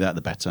sooner we do that,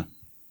 the better.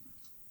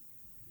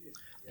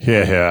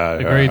 Yeah.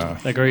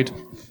 Agreed.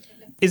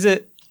 Is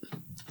it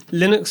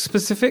Linux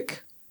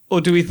specific? Or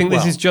do we think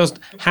this is just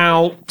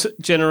how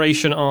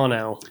Generation are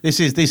now? This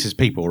is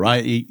people,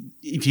 right?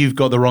 If you've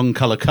got the wrong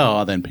color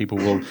car, then people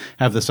will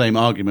have the same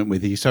argument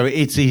with you. So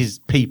it is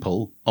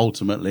people,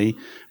 ultimately.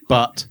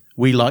 But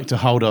we like to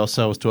hold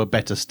ourselves to a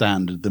better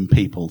standard than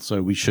people,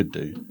 so we should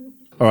do.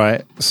 All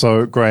right.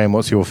 So, Graham,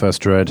 what's your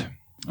first dread?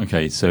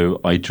 Okay,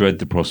 so I dread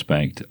the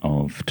prospect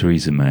of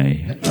Theresa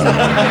May.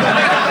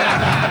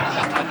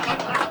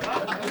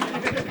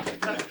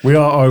 We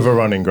are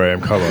overrunning,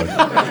 Graham. Come on.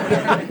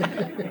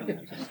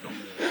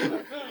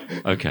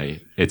 Okay,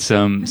 it's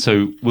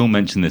so Will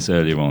mentioned this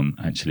earlier on,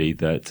 actually,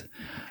 that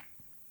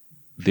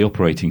the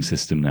operating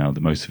system now that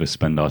most of us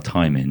spend our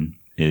time in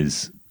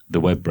is the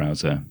web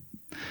browser.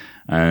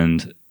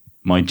 And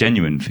my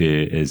genuine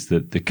fear is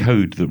that the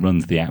code that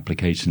runs the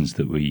applications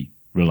that we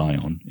rely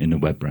on in the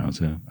web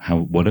browser,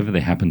 whatever they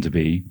happen to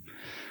be,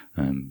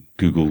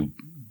 Google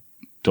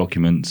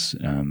Documents,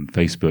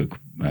 Facebook,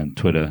 and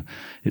Twitter,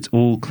 it's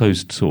all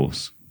closed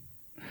source.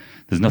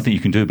 There's nothing you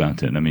can do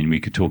about it. I mean, we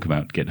could talk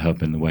about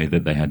GitHub in the way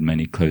that they had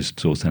many closed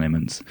source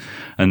elements.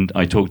 And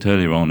I talked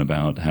earlier on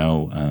about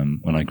how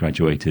when I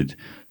graduated,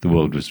 the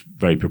world was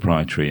very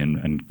proprietary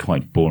and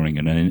quite boring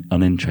and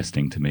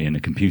uninteresting to me in a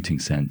computing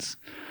sense.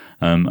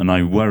 And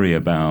I worry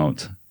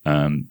about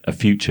a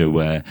future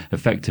where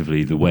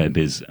effectively the web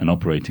is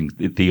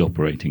the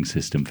operating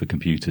system for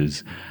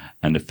computers.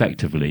 And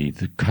effectively,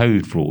 the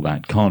code for all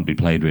that can't be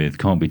played with,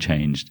 can't be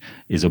changed,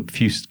 is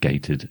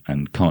obfuscated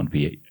and can't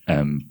be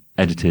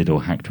edited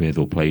or hacked with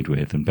or played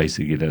with. And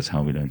basically, that's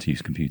how we learn to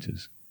use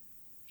computers.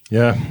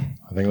 Yeah,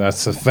 I think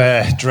that's a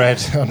fair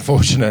dread,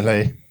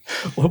 unfortunately.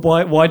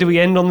 Why do we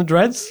end on the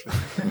dreads?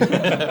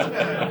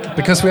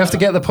 Because we have to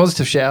get the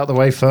positive shit out of the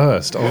way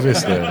first,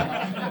 obviously.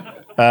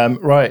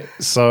 Right,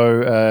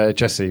 so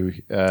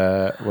Jesse,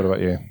 what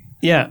about you?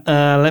 Yeah,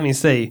 let me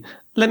see.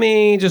 Let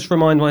me just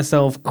remind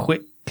myself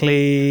quickly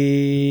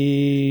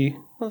exactly.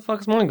 What the fuck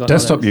has mine got?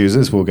 Desktop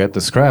users will get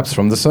the scraps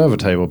from the server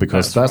table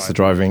because that's right. the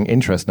driving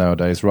interest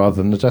nowadays rather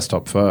than the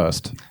desktop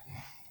first.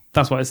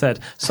 That's what I said.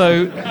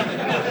 So,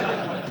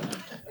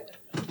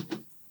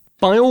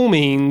 by all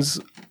means,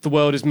 the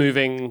world is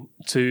moving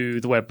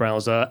to the web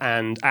browser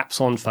and apps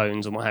on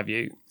phones and what have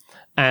you.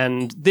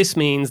 And this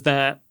means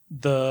that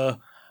the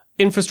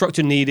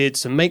infrastructure needed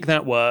to make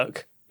that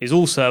work is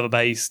all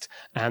server-based.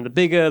 And the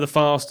bigger, the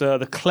faster,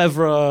 the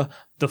cleverer,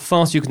 the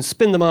faster you can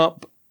spin them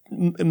up,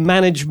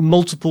 manage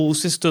multiple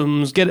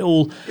systems, get it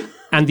all.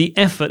 And the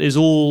effort is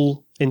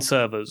all in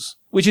servers,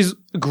 which is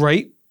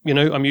great. You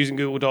know, I'm using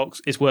Google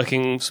Docs. It's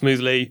working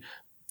smoothly.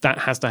 That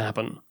has to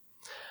happen.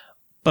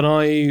 But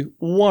I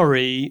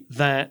worry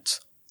that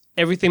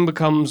everything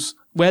becomes,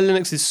 where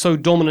Linux is so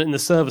dominant in the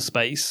server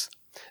space,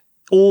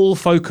 all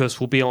focus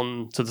will be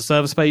on to the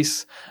server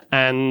space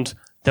and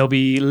there'll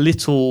be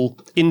little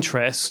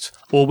interest,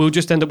 or we'll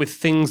just end up with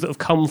things that have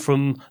come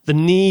from the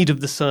need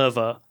of the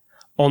server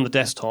on the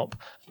desktop,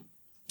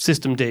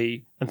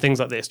 systemd and things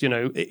like this. You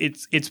know,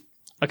 it's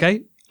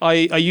okay. I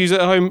use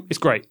it at home. It's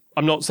great.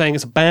 I'm not saying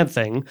it's a bad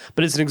thing,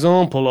 but it's an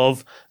example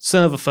of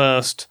server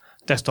first,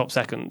 desktop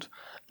second.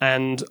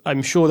 And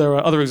I'm sure there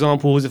are other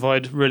examples if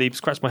I'd really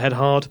scratched my head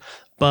hard.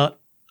 But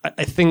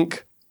I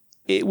think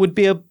it would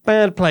be a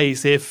bad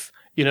place if,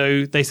 you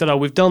know, they said, oh,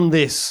 we've done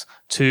this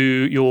to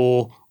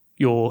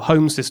your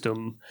home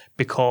system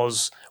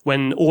because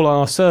when all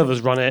our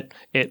servers run it,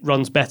 it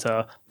runs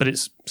better, but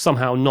it's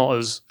somehow not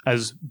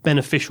as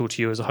beneficial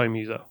to you as a home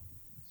user.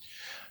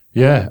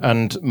 Yeah,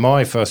 and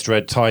my first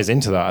dread ties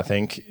into that, I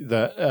think.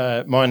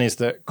 That mine is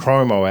that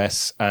Chrome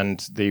OS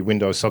and the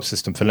Windows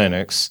subsystem for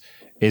Linux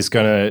is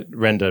going to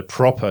render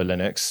proper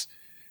Linux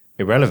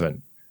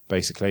irrelevant,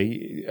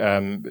 basically.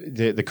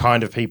 The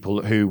kind of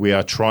people who we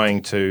are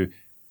trying to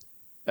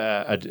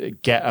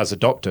get as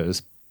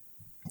adopters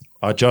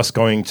are just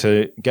going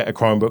to get a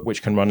Chromebook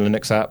which can run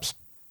Linux apps,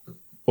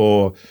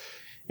 or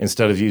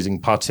instead of using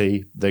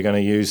PuTTY, they're going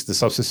to use the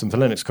subsystem for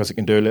Linux because it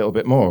can do a little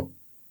bit more.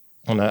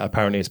 And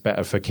apparently it's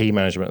better for key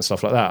management and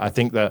stuff like that. I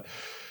think that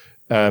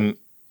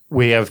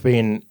we have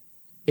been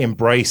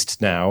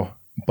embraced now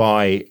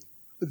by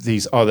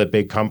these other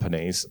big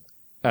companies,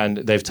 and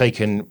they've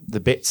taken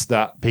the bits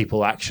that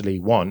people actually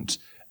want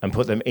and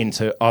put them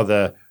into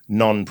other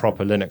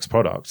non-proper Linux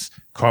products,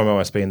 Chrome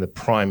OS being the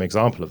prime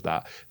example of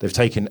that. They've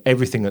taken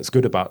everything that's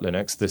good about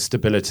Linux, the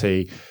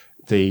stability,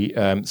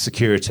 the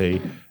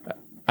security,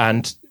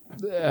 and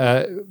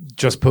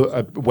just put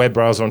a web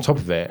browser on top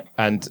of it.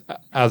 And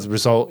as a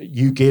result,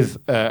 you give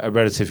a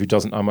relative who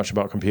doesn't know much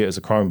about computers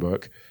a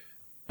Chromebook,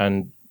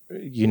 and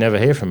you never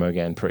hear from them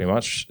again, pretty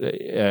much,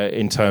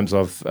 in terms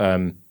of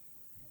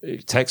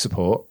tech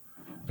support.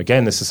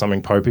 Again, this is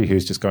something Popey,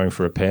 who's just going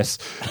for a piss,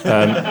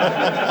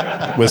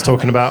 was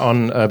talking about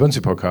on Ubuntu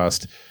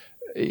podcast.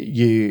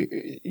 You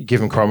give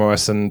them Chrome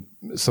OS, and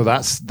so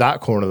that's that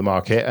corner of the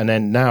market. And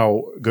then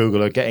now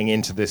Google are getting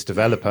into this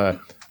developer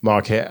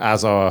market,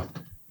 as are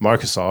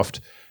Microsoft,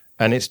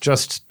 and it's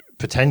just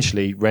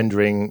potentially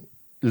rendering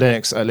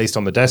Linux, at least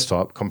on the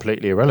desktop,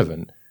 completely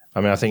irrelevant.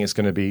 I mean, I think it's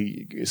going to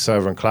be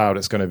server and cloud.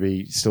 It's going to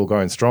be still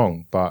going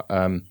strong, but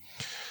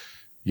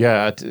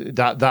yeah,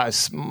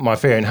 that's my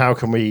fear. And how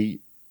can we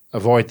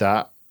avoid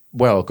that?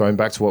 Well, going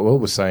back to what Will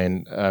was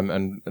saying,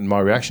 and my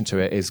reaction to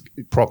it is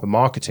proper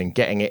marketing,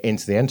 getting it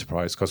into the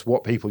enterprise, because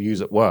what people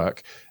use at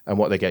work and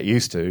what they get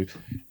used to,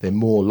 they're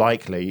more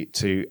likely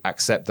to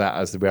accept that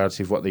as the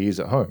reality of what they use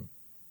at home.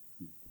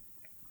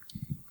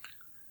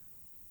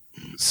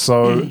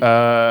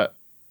 So,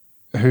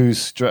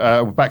 who's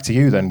back to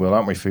you then, Will,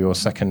 aren't we, for your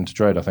second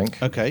dread, I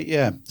think? Okay,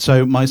 yeah.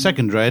 So my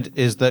second dread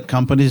is that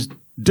companies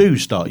do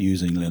start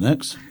using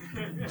Linux,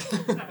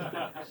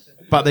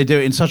 but they do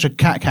it in such a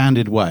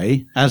cack-handed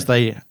way, as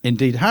they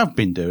indeed have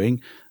been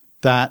doing,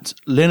 that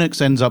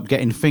Linux ends up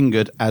getting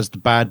fingered as the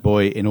bad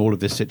boy in all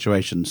of this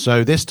situation.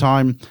 So this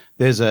time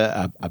there's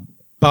a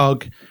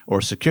bug or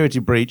a security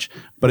breach,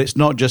 but it's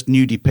not just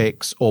nudie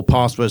pics or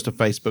passwords to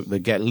Facebook that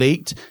get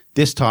leaked.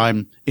 This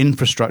time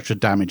infrastructure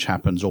damage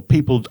happens, or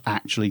people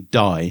actually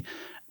die,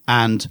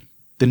 and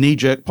the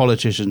knee-jerk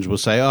politicians will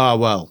say, oh,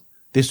 well,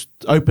 this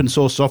open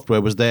source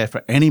software was there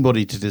for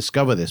anybody to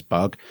discover this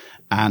bug,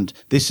 and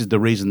this is the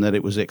reason that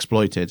it was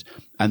exploited,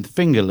 and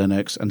finger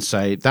Linux and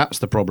say that's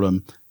the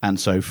problem, and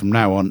so from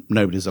now on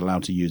nobody's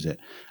allowed to use it.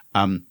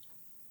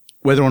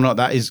 Whether or not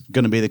that is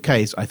going to be the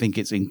case, I think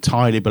it's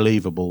entirely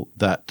believable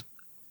that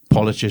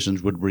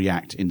politicians would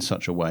react in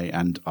such a way,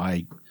 and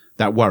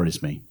that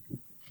worries me.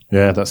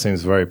 Yeah, that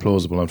seems very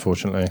plausible,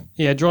 unfortunately.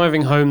 Yeah,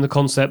 driving home the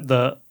concept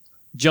that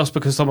just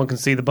because someone can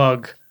see the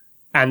bug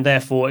and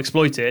therefore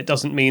exploit it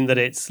doesn't mean that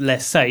it's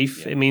less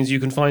safe. It means you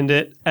can find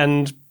it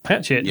and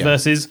patch it,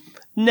 versus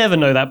never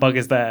know that bug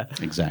is there.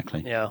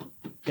 Exactly. Yeah.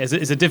 It's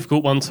a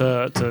difficult one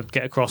to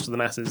get across to the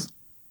masses.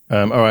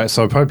 All right,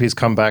 so Popey's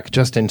come back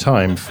just in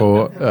time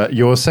for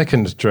your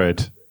second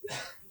dread,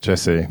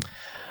 Jesse.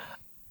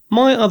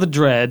 My other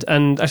dread,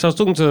 and actually I was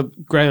talking to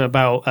Graham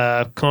about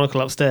Canonical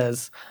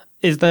upstairs,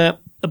 is that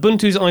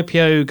Ubuntu's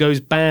IPO goes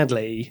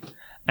badly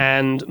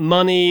and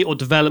money or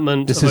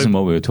development. This isn't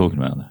what we were talking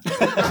about, though.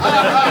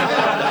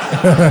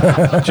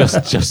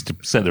 just to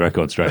set the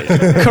record straight.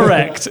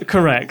 Correct. The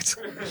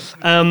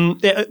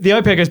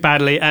IPO goes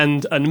badly,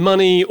 and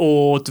money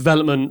or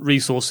development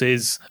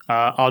resources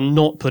are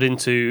not put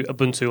into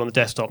Ubuntu on the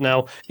desktop.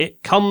 Now,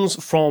 it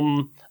comes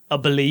from a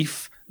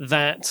belief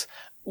that,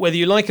 whether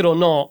you like it or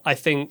not, I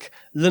think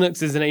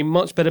Linux is in a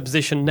much better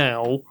position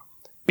now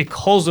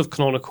because of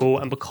Canonical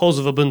and because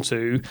of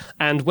Ubuntu,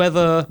 and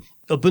whether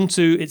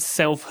Ubuntu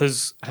itself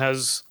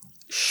has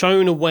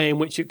shown a way in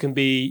which it can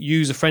be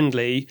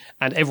user-friendly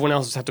and everyone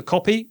else has had to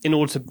copy in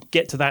order to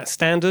get to that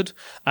standard,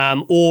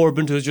 or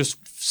Ubuntu has just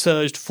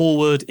surged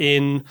forward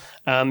in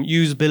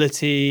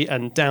usability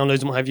and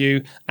downloads and what have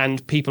you,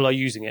 and people are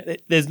using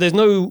it. There's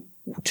no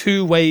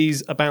two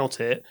ways about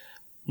it.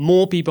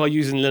 More people are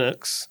using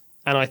Linux,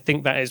 and I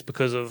think that is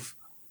because of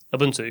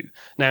Ubuntu.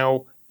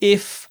 Now,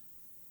 if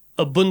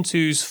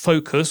Ubuntu's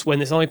focus when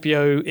this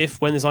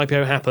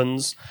IPO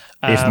happens,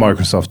 if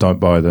Microsoft don't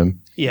buy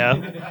them,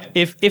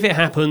 if it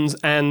happens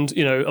and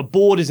a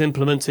board is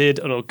implemented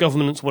or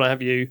governance, what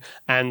have you,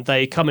 and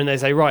they come in, they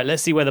say, right,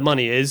 let's see where the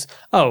money is.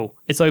 Oh,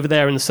 it's over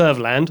there in the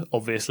server land,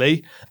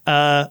 obviously.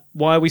 Why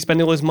are we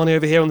spending all this money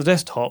over here on the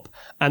desktop?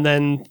 And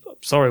then,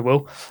 sorry,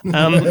 Will.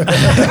 And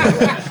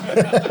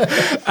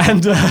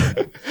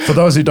for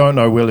those who don't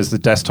know, Will is the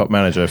desktop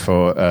manager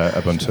for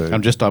Ubuntu.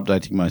 I'm just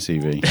updating my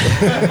CV.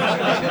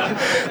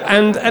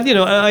 and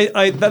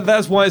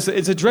that's why it's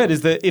a dread,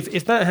 is that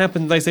if that happens,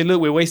 they say, look,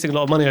 we're wasting a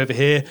lot of money over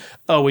here.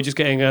 Oh, we're just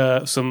getting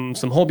some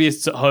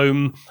hobbyists at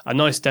home, a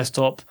nice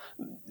desktop.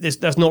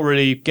 That's not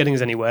really getting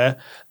us anywhere.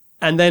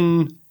 And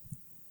then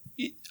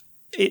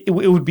it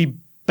would be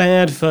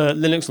bad for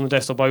Linux on the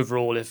desktop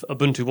overall if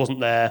Ubuntu wasn't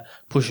there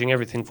pushing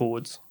everything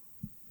forwards.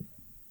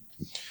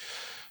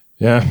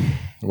 Yeah,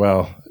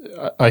 well,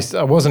 I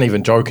wasn't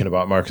even joking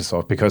about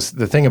Microsoft, because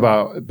the thing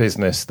about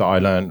business that I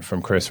learned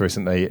from Chris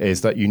recently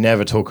is that you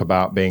never talk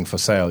about being for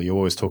sale. You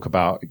always talk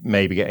about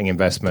maybe getting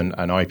investment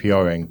and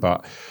IPOing,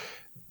 but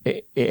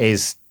it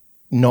is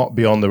not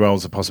beyond the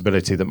realms of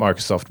possibility that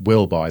Microsoft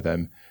will buy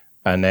them,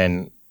 and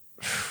then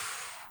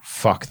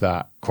fuck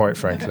that, quite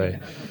frankly.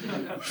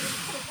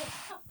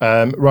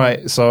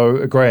 Right,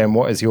 so Graham,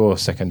 what is your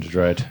second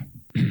dread?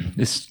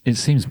 It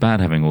seems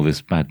bad having all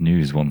this bad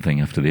news, one thing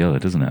after the other,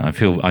 doesn't it? I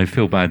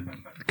feel bad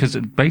because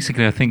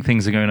basically I think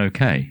things are going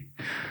okay.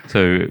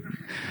 So,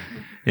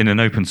 in an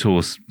open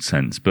source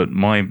sense, but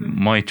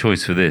my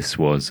choice for this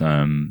was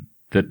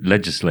that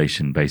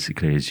legislation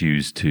basically is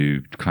used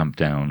to clamp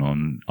down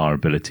on our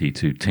ability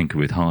to tinker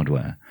with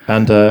hardware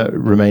and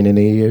remain in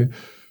the EU.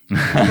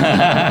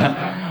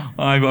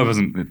 I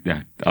wasn't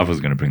going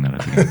to bring that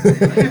up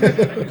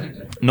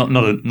again.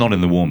 Not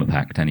in the Warm-Up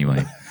Act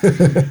anyway.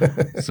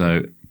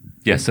 So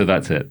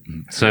that's it.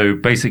 So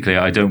basically,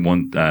 I don't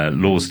want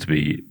laws to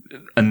be.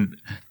 And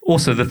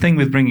also, the thing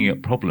with bringing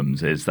up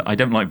problems is that I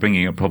don't like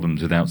bringing up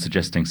problems without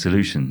suggesting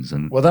solutions.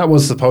 And well, that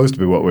was supposed to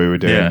be what we were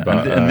doing. Yeah,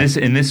 but, and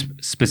in this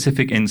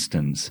specific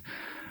instance.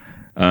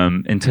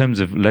 In terms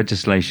of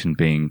legislation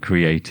being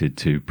created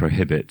to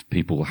prohibit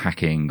people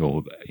hacking,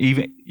 or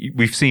even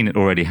we've seen it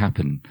already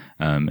happen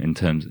in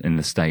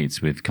the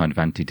States with kind of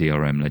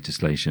anti-DRM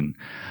legislation,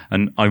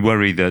 and I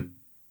worry that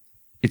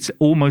it's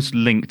almost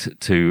linked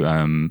to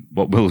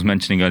what Will was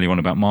mentioning earlier on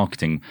about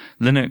marketing.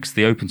 Linux,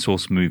 the open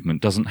source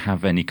movement, doesn't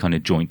have any kind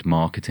of joint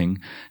marketing.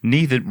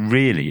 Neither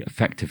really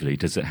effectively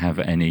does it have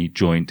any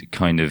joint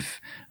kind of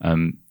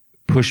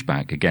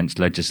pushback against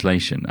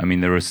legislation. I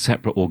mean, there are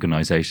separate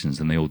organizations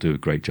and they all do a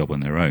great job on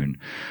their own,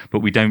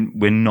 but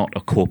we're not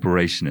a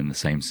corporation in the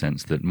same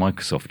sense that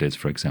Microsoft is,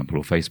 for example,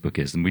 or Facebook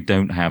is, and we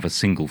don't have a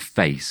single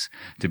face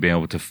to be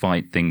able to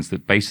fight things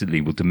that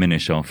basically will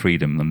diminish our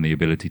freedom and the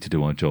ability to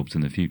do our jobs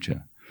in the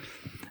future.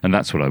 And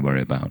that's what I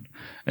worry about.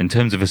 In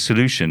terms of a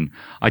solution,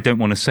 I don't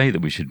want to say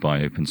that we should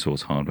buy open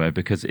source hardware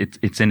because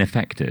it's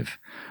ineffective.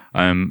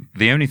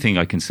 The only thing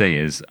I can say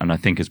is, and I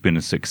think has been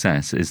a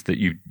success, is that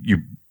you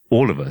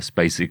all of us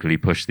basically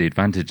push the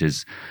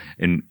advantages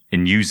in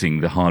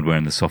using the hardware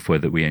and the software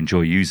that we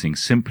enjoy using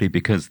simply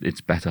because it's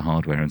better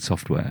hardware and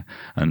software.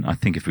 And I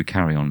think if we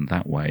carry on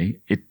that way,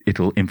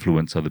 it'll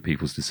influence other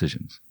people's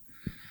decisions.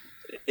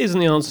 Isn't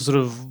the answer sort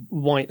of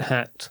white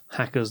hat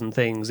hackers and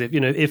things?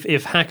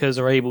 If hackers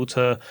are able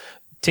to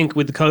tinker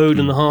with the code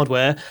and the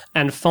hardware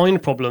and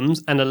find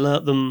problems and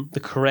alert them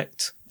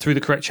through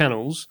the correct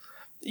channels,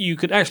 you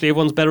could actually,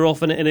 everyone's better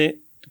off in it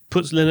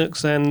puts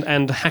Linux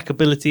and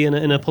hackability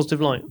in a positive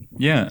light.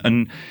 Yeah,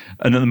 and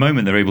at the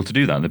moment they're able to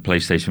do that. The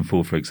PlayStation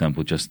 4, for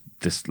example, just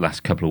this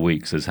last couple of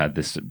weeks has had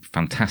this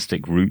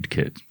fantastic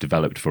rootkit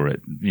developed for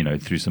it,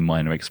 through some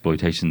minor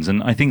exploitations.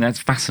 And I think that's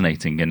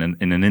fascinating in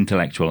an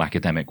intellectual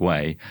academic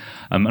way.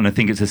 And I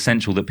think it's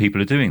essential that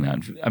people are doing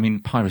that. I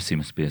mean, piracy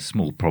must be a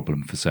small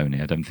problem for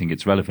Sony. I don't think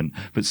it's relevant.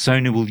 But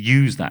Sony will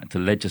use that to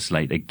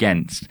legislate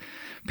against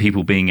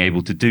people being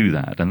able to do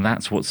that. And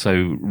that's what's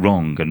so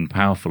wrong and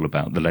powerful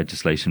about the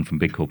legislation from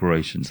big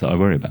corporations that I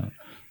worry about.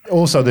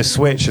 also the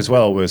switch as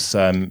well was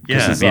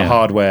because it's a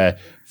hardware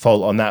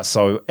fault on that.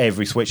 So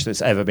every switch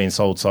that's ever been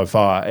sold so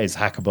far is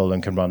hackable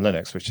and can run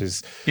Linux, which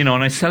is and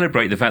I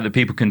celebrate the fact that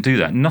people can do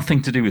that.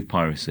 Nothing to do with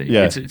piracy.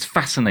 Yeah. It's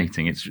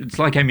fascinating. It's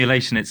like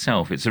emulation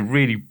itself. It's a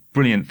really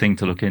brilliant thing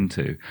to look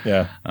into.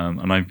 Yeah.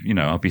 And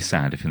I'll be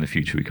sad if in the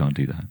future we can't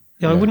do that.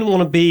 Yeah, I wouldn't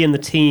want to be in the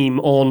team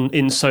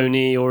in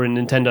Sony or in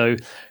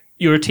Nintendo.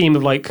 You're a team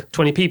of like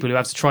 20 people who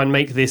have to try and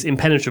make this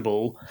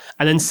impenetrable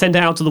and then send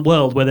it out to the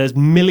world where there's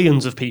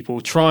millions of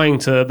people trying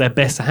their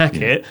best to hack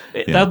it.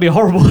 That would be a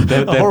horrible,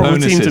 their horrible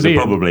team to be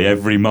are probably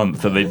every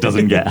month that it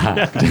doesn't get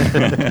hacked.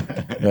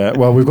 Yeah,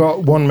 well, we've got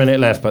 1 minute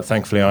left, but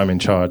thankfully I'm in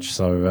charge,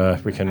 so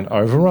we can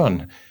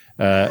overrun.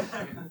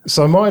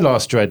 So my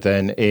last dread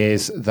then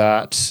is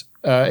that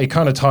it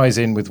kind of ties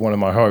in with one of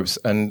my hopes,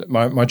 and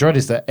my dread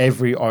is that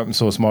every open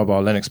source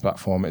mobile Linux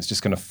platform is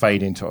just going to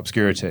fade into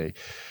obscurity.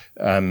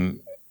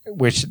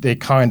 Which they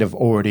kind of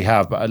already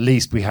have, but at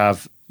least we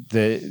have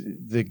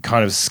the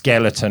kind of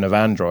skeleton of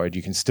Android.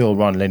 You can still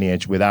run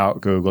Lineage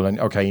without Google, and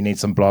okay, you need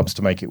some blobs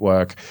to make it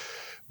work.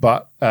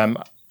 But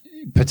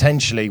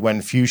potentially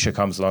when Fuchsia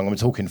comes along, and we're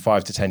talking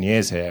 5 to 10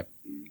 years here,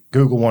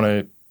 Google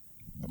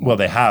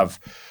they have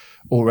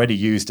already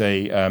used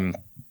a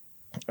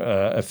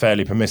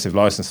fairly permissive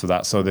license for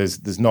that. So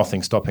there's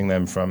nothing stopping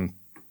them from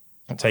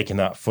taking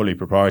that fully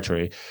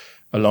proprietary,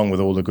 along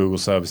with all the Google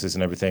services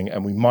and everything.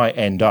 And we might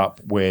end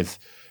up with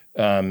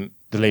the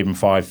Librem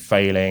 5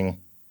 failing,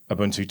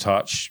 Ubuntu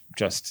Touch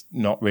just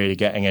not really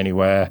getting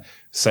anywhere,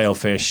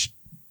 Sailfish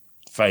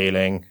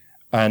failing,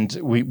 and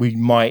we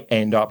might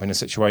end up in a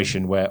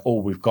situation where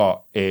all we've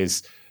got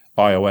is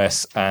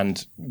iOS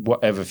and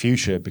whatever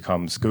Fuchsia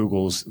becomes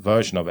Google's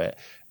version of it,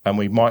 and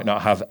we might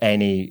not have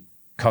any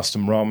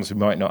custom ROMs, we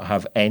might not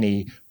have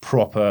any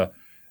proper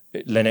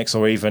Linux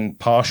or even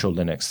partial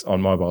Linux on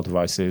mobile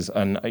devices.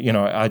 And,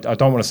 I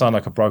don't want to sound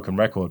like a broken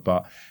record,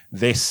 but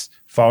this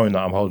phone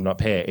that I'm holding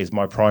up here is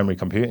my primary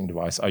computing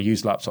device. I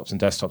use laptops and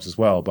desktops as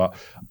well, but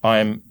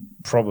I'm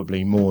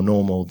probably more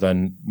normal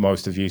than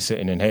most of you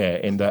sitting in here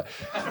in that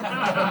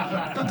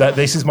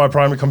this is my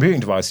primary computing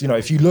device.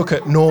 If you look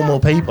at normal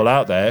people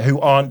out there who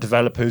aren't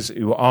developers,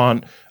 who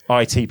aren't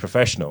IT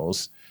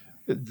professionals,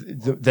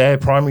 their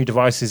primary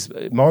device is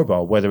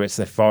mobile, whether it's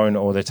their phone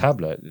or their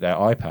tablet, their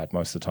iPad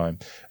most of the time.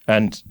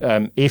 And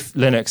if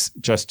Linux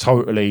just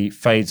totally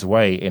fades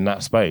away in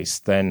that space,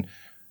 then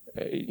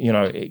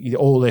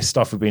all this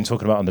stuff we've been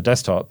talking about on the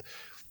desktop,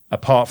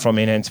 apart from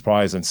in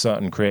enterprise and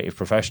certain creative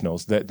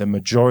professionals, the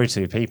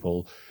majority of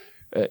people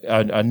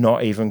are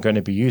not even going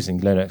to be using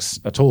Linux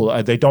at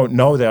all. They don't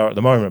know they are at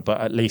the moment, but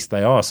at least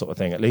they are, sort of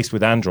thing. At least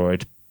with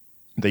Android,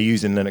 they're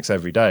using Linux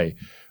every day.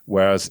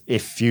 Whereas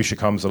if Fuchsia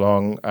comes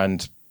along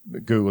and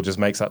Google just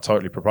makes that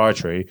totally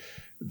proprietary,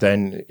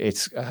 then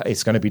it's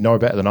going to be no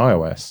better than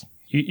iOS.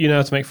 You know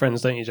how to make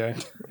friends, don't you, Joe?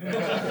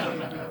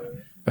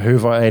 Who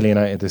have I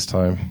alienated this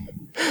time?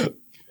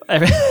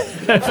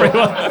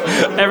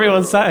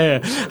 Everyone sat here.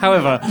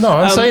 However, no,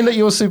 I'm saying that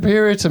you're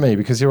superior to me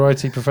because you're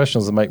IT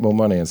professionals that make more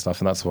money and stuff,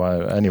 and that's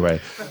why. Anyway,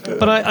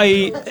 but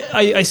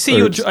I see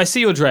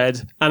your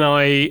dread, and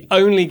I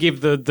only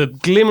give the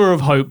glimmer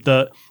of hope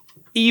that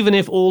even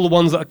if all the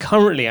ones that are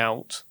currently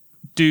out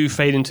do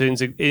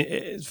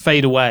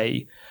fade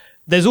away,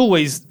 there's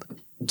always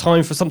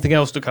time for something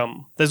else to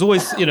come. There's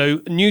always,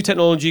 new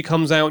technology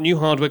comes out, new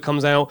hardware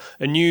comes out,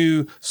 a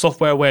new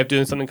software way of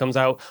doing something comes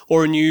out,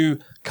 or a new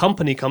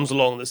company comes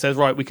along that says,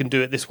 right, we can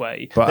do it this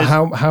way. But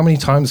how many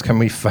times can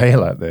we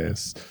fail at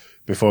this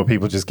before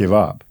people just give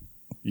up?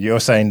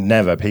 You're saying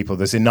never.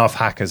 There's enough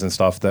hackers and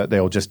stuff that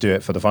they'll just do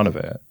it for the fun of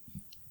it.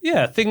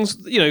 Yeah, things,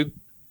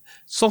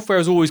 software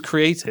is always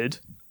created.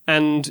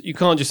 And you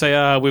can't just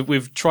say,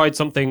 we've tried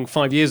something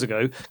 5 years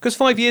ago, because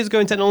 5 years ago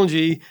in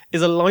technology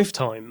is a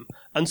lifetime.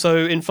 And so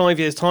in 5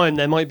 years' time,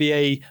 there might be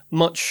a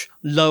much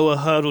lower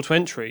hurdle to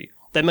entry.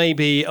 There may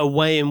be a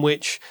way in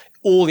which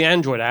all the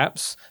Android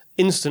apps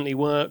instantly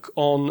work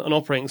on an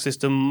operating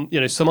system,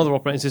 some other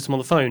operating system on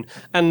the phone.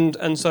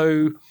 And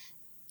so,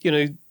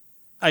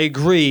 I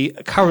agree,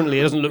 currently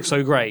it doesn't look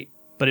so great.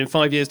 But in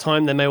 5 years'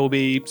 time, there may well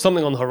be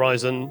something on the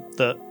horizon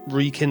that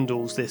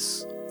rekindles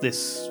this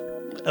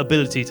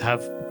ability to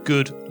have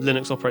good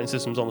Linux operating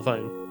systems on the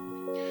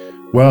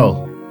phone.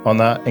 Well, on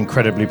that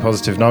incredibly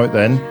positive note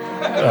then,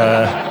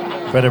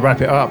 better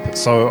wrap it up.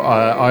 So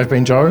I've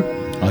been Joe.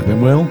 I've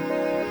been Will.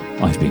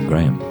 I've been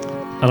Graham.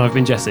 And I've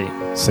been Jesse.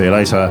 See you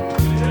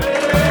later.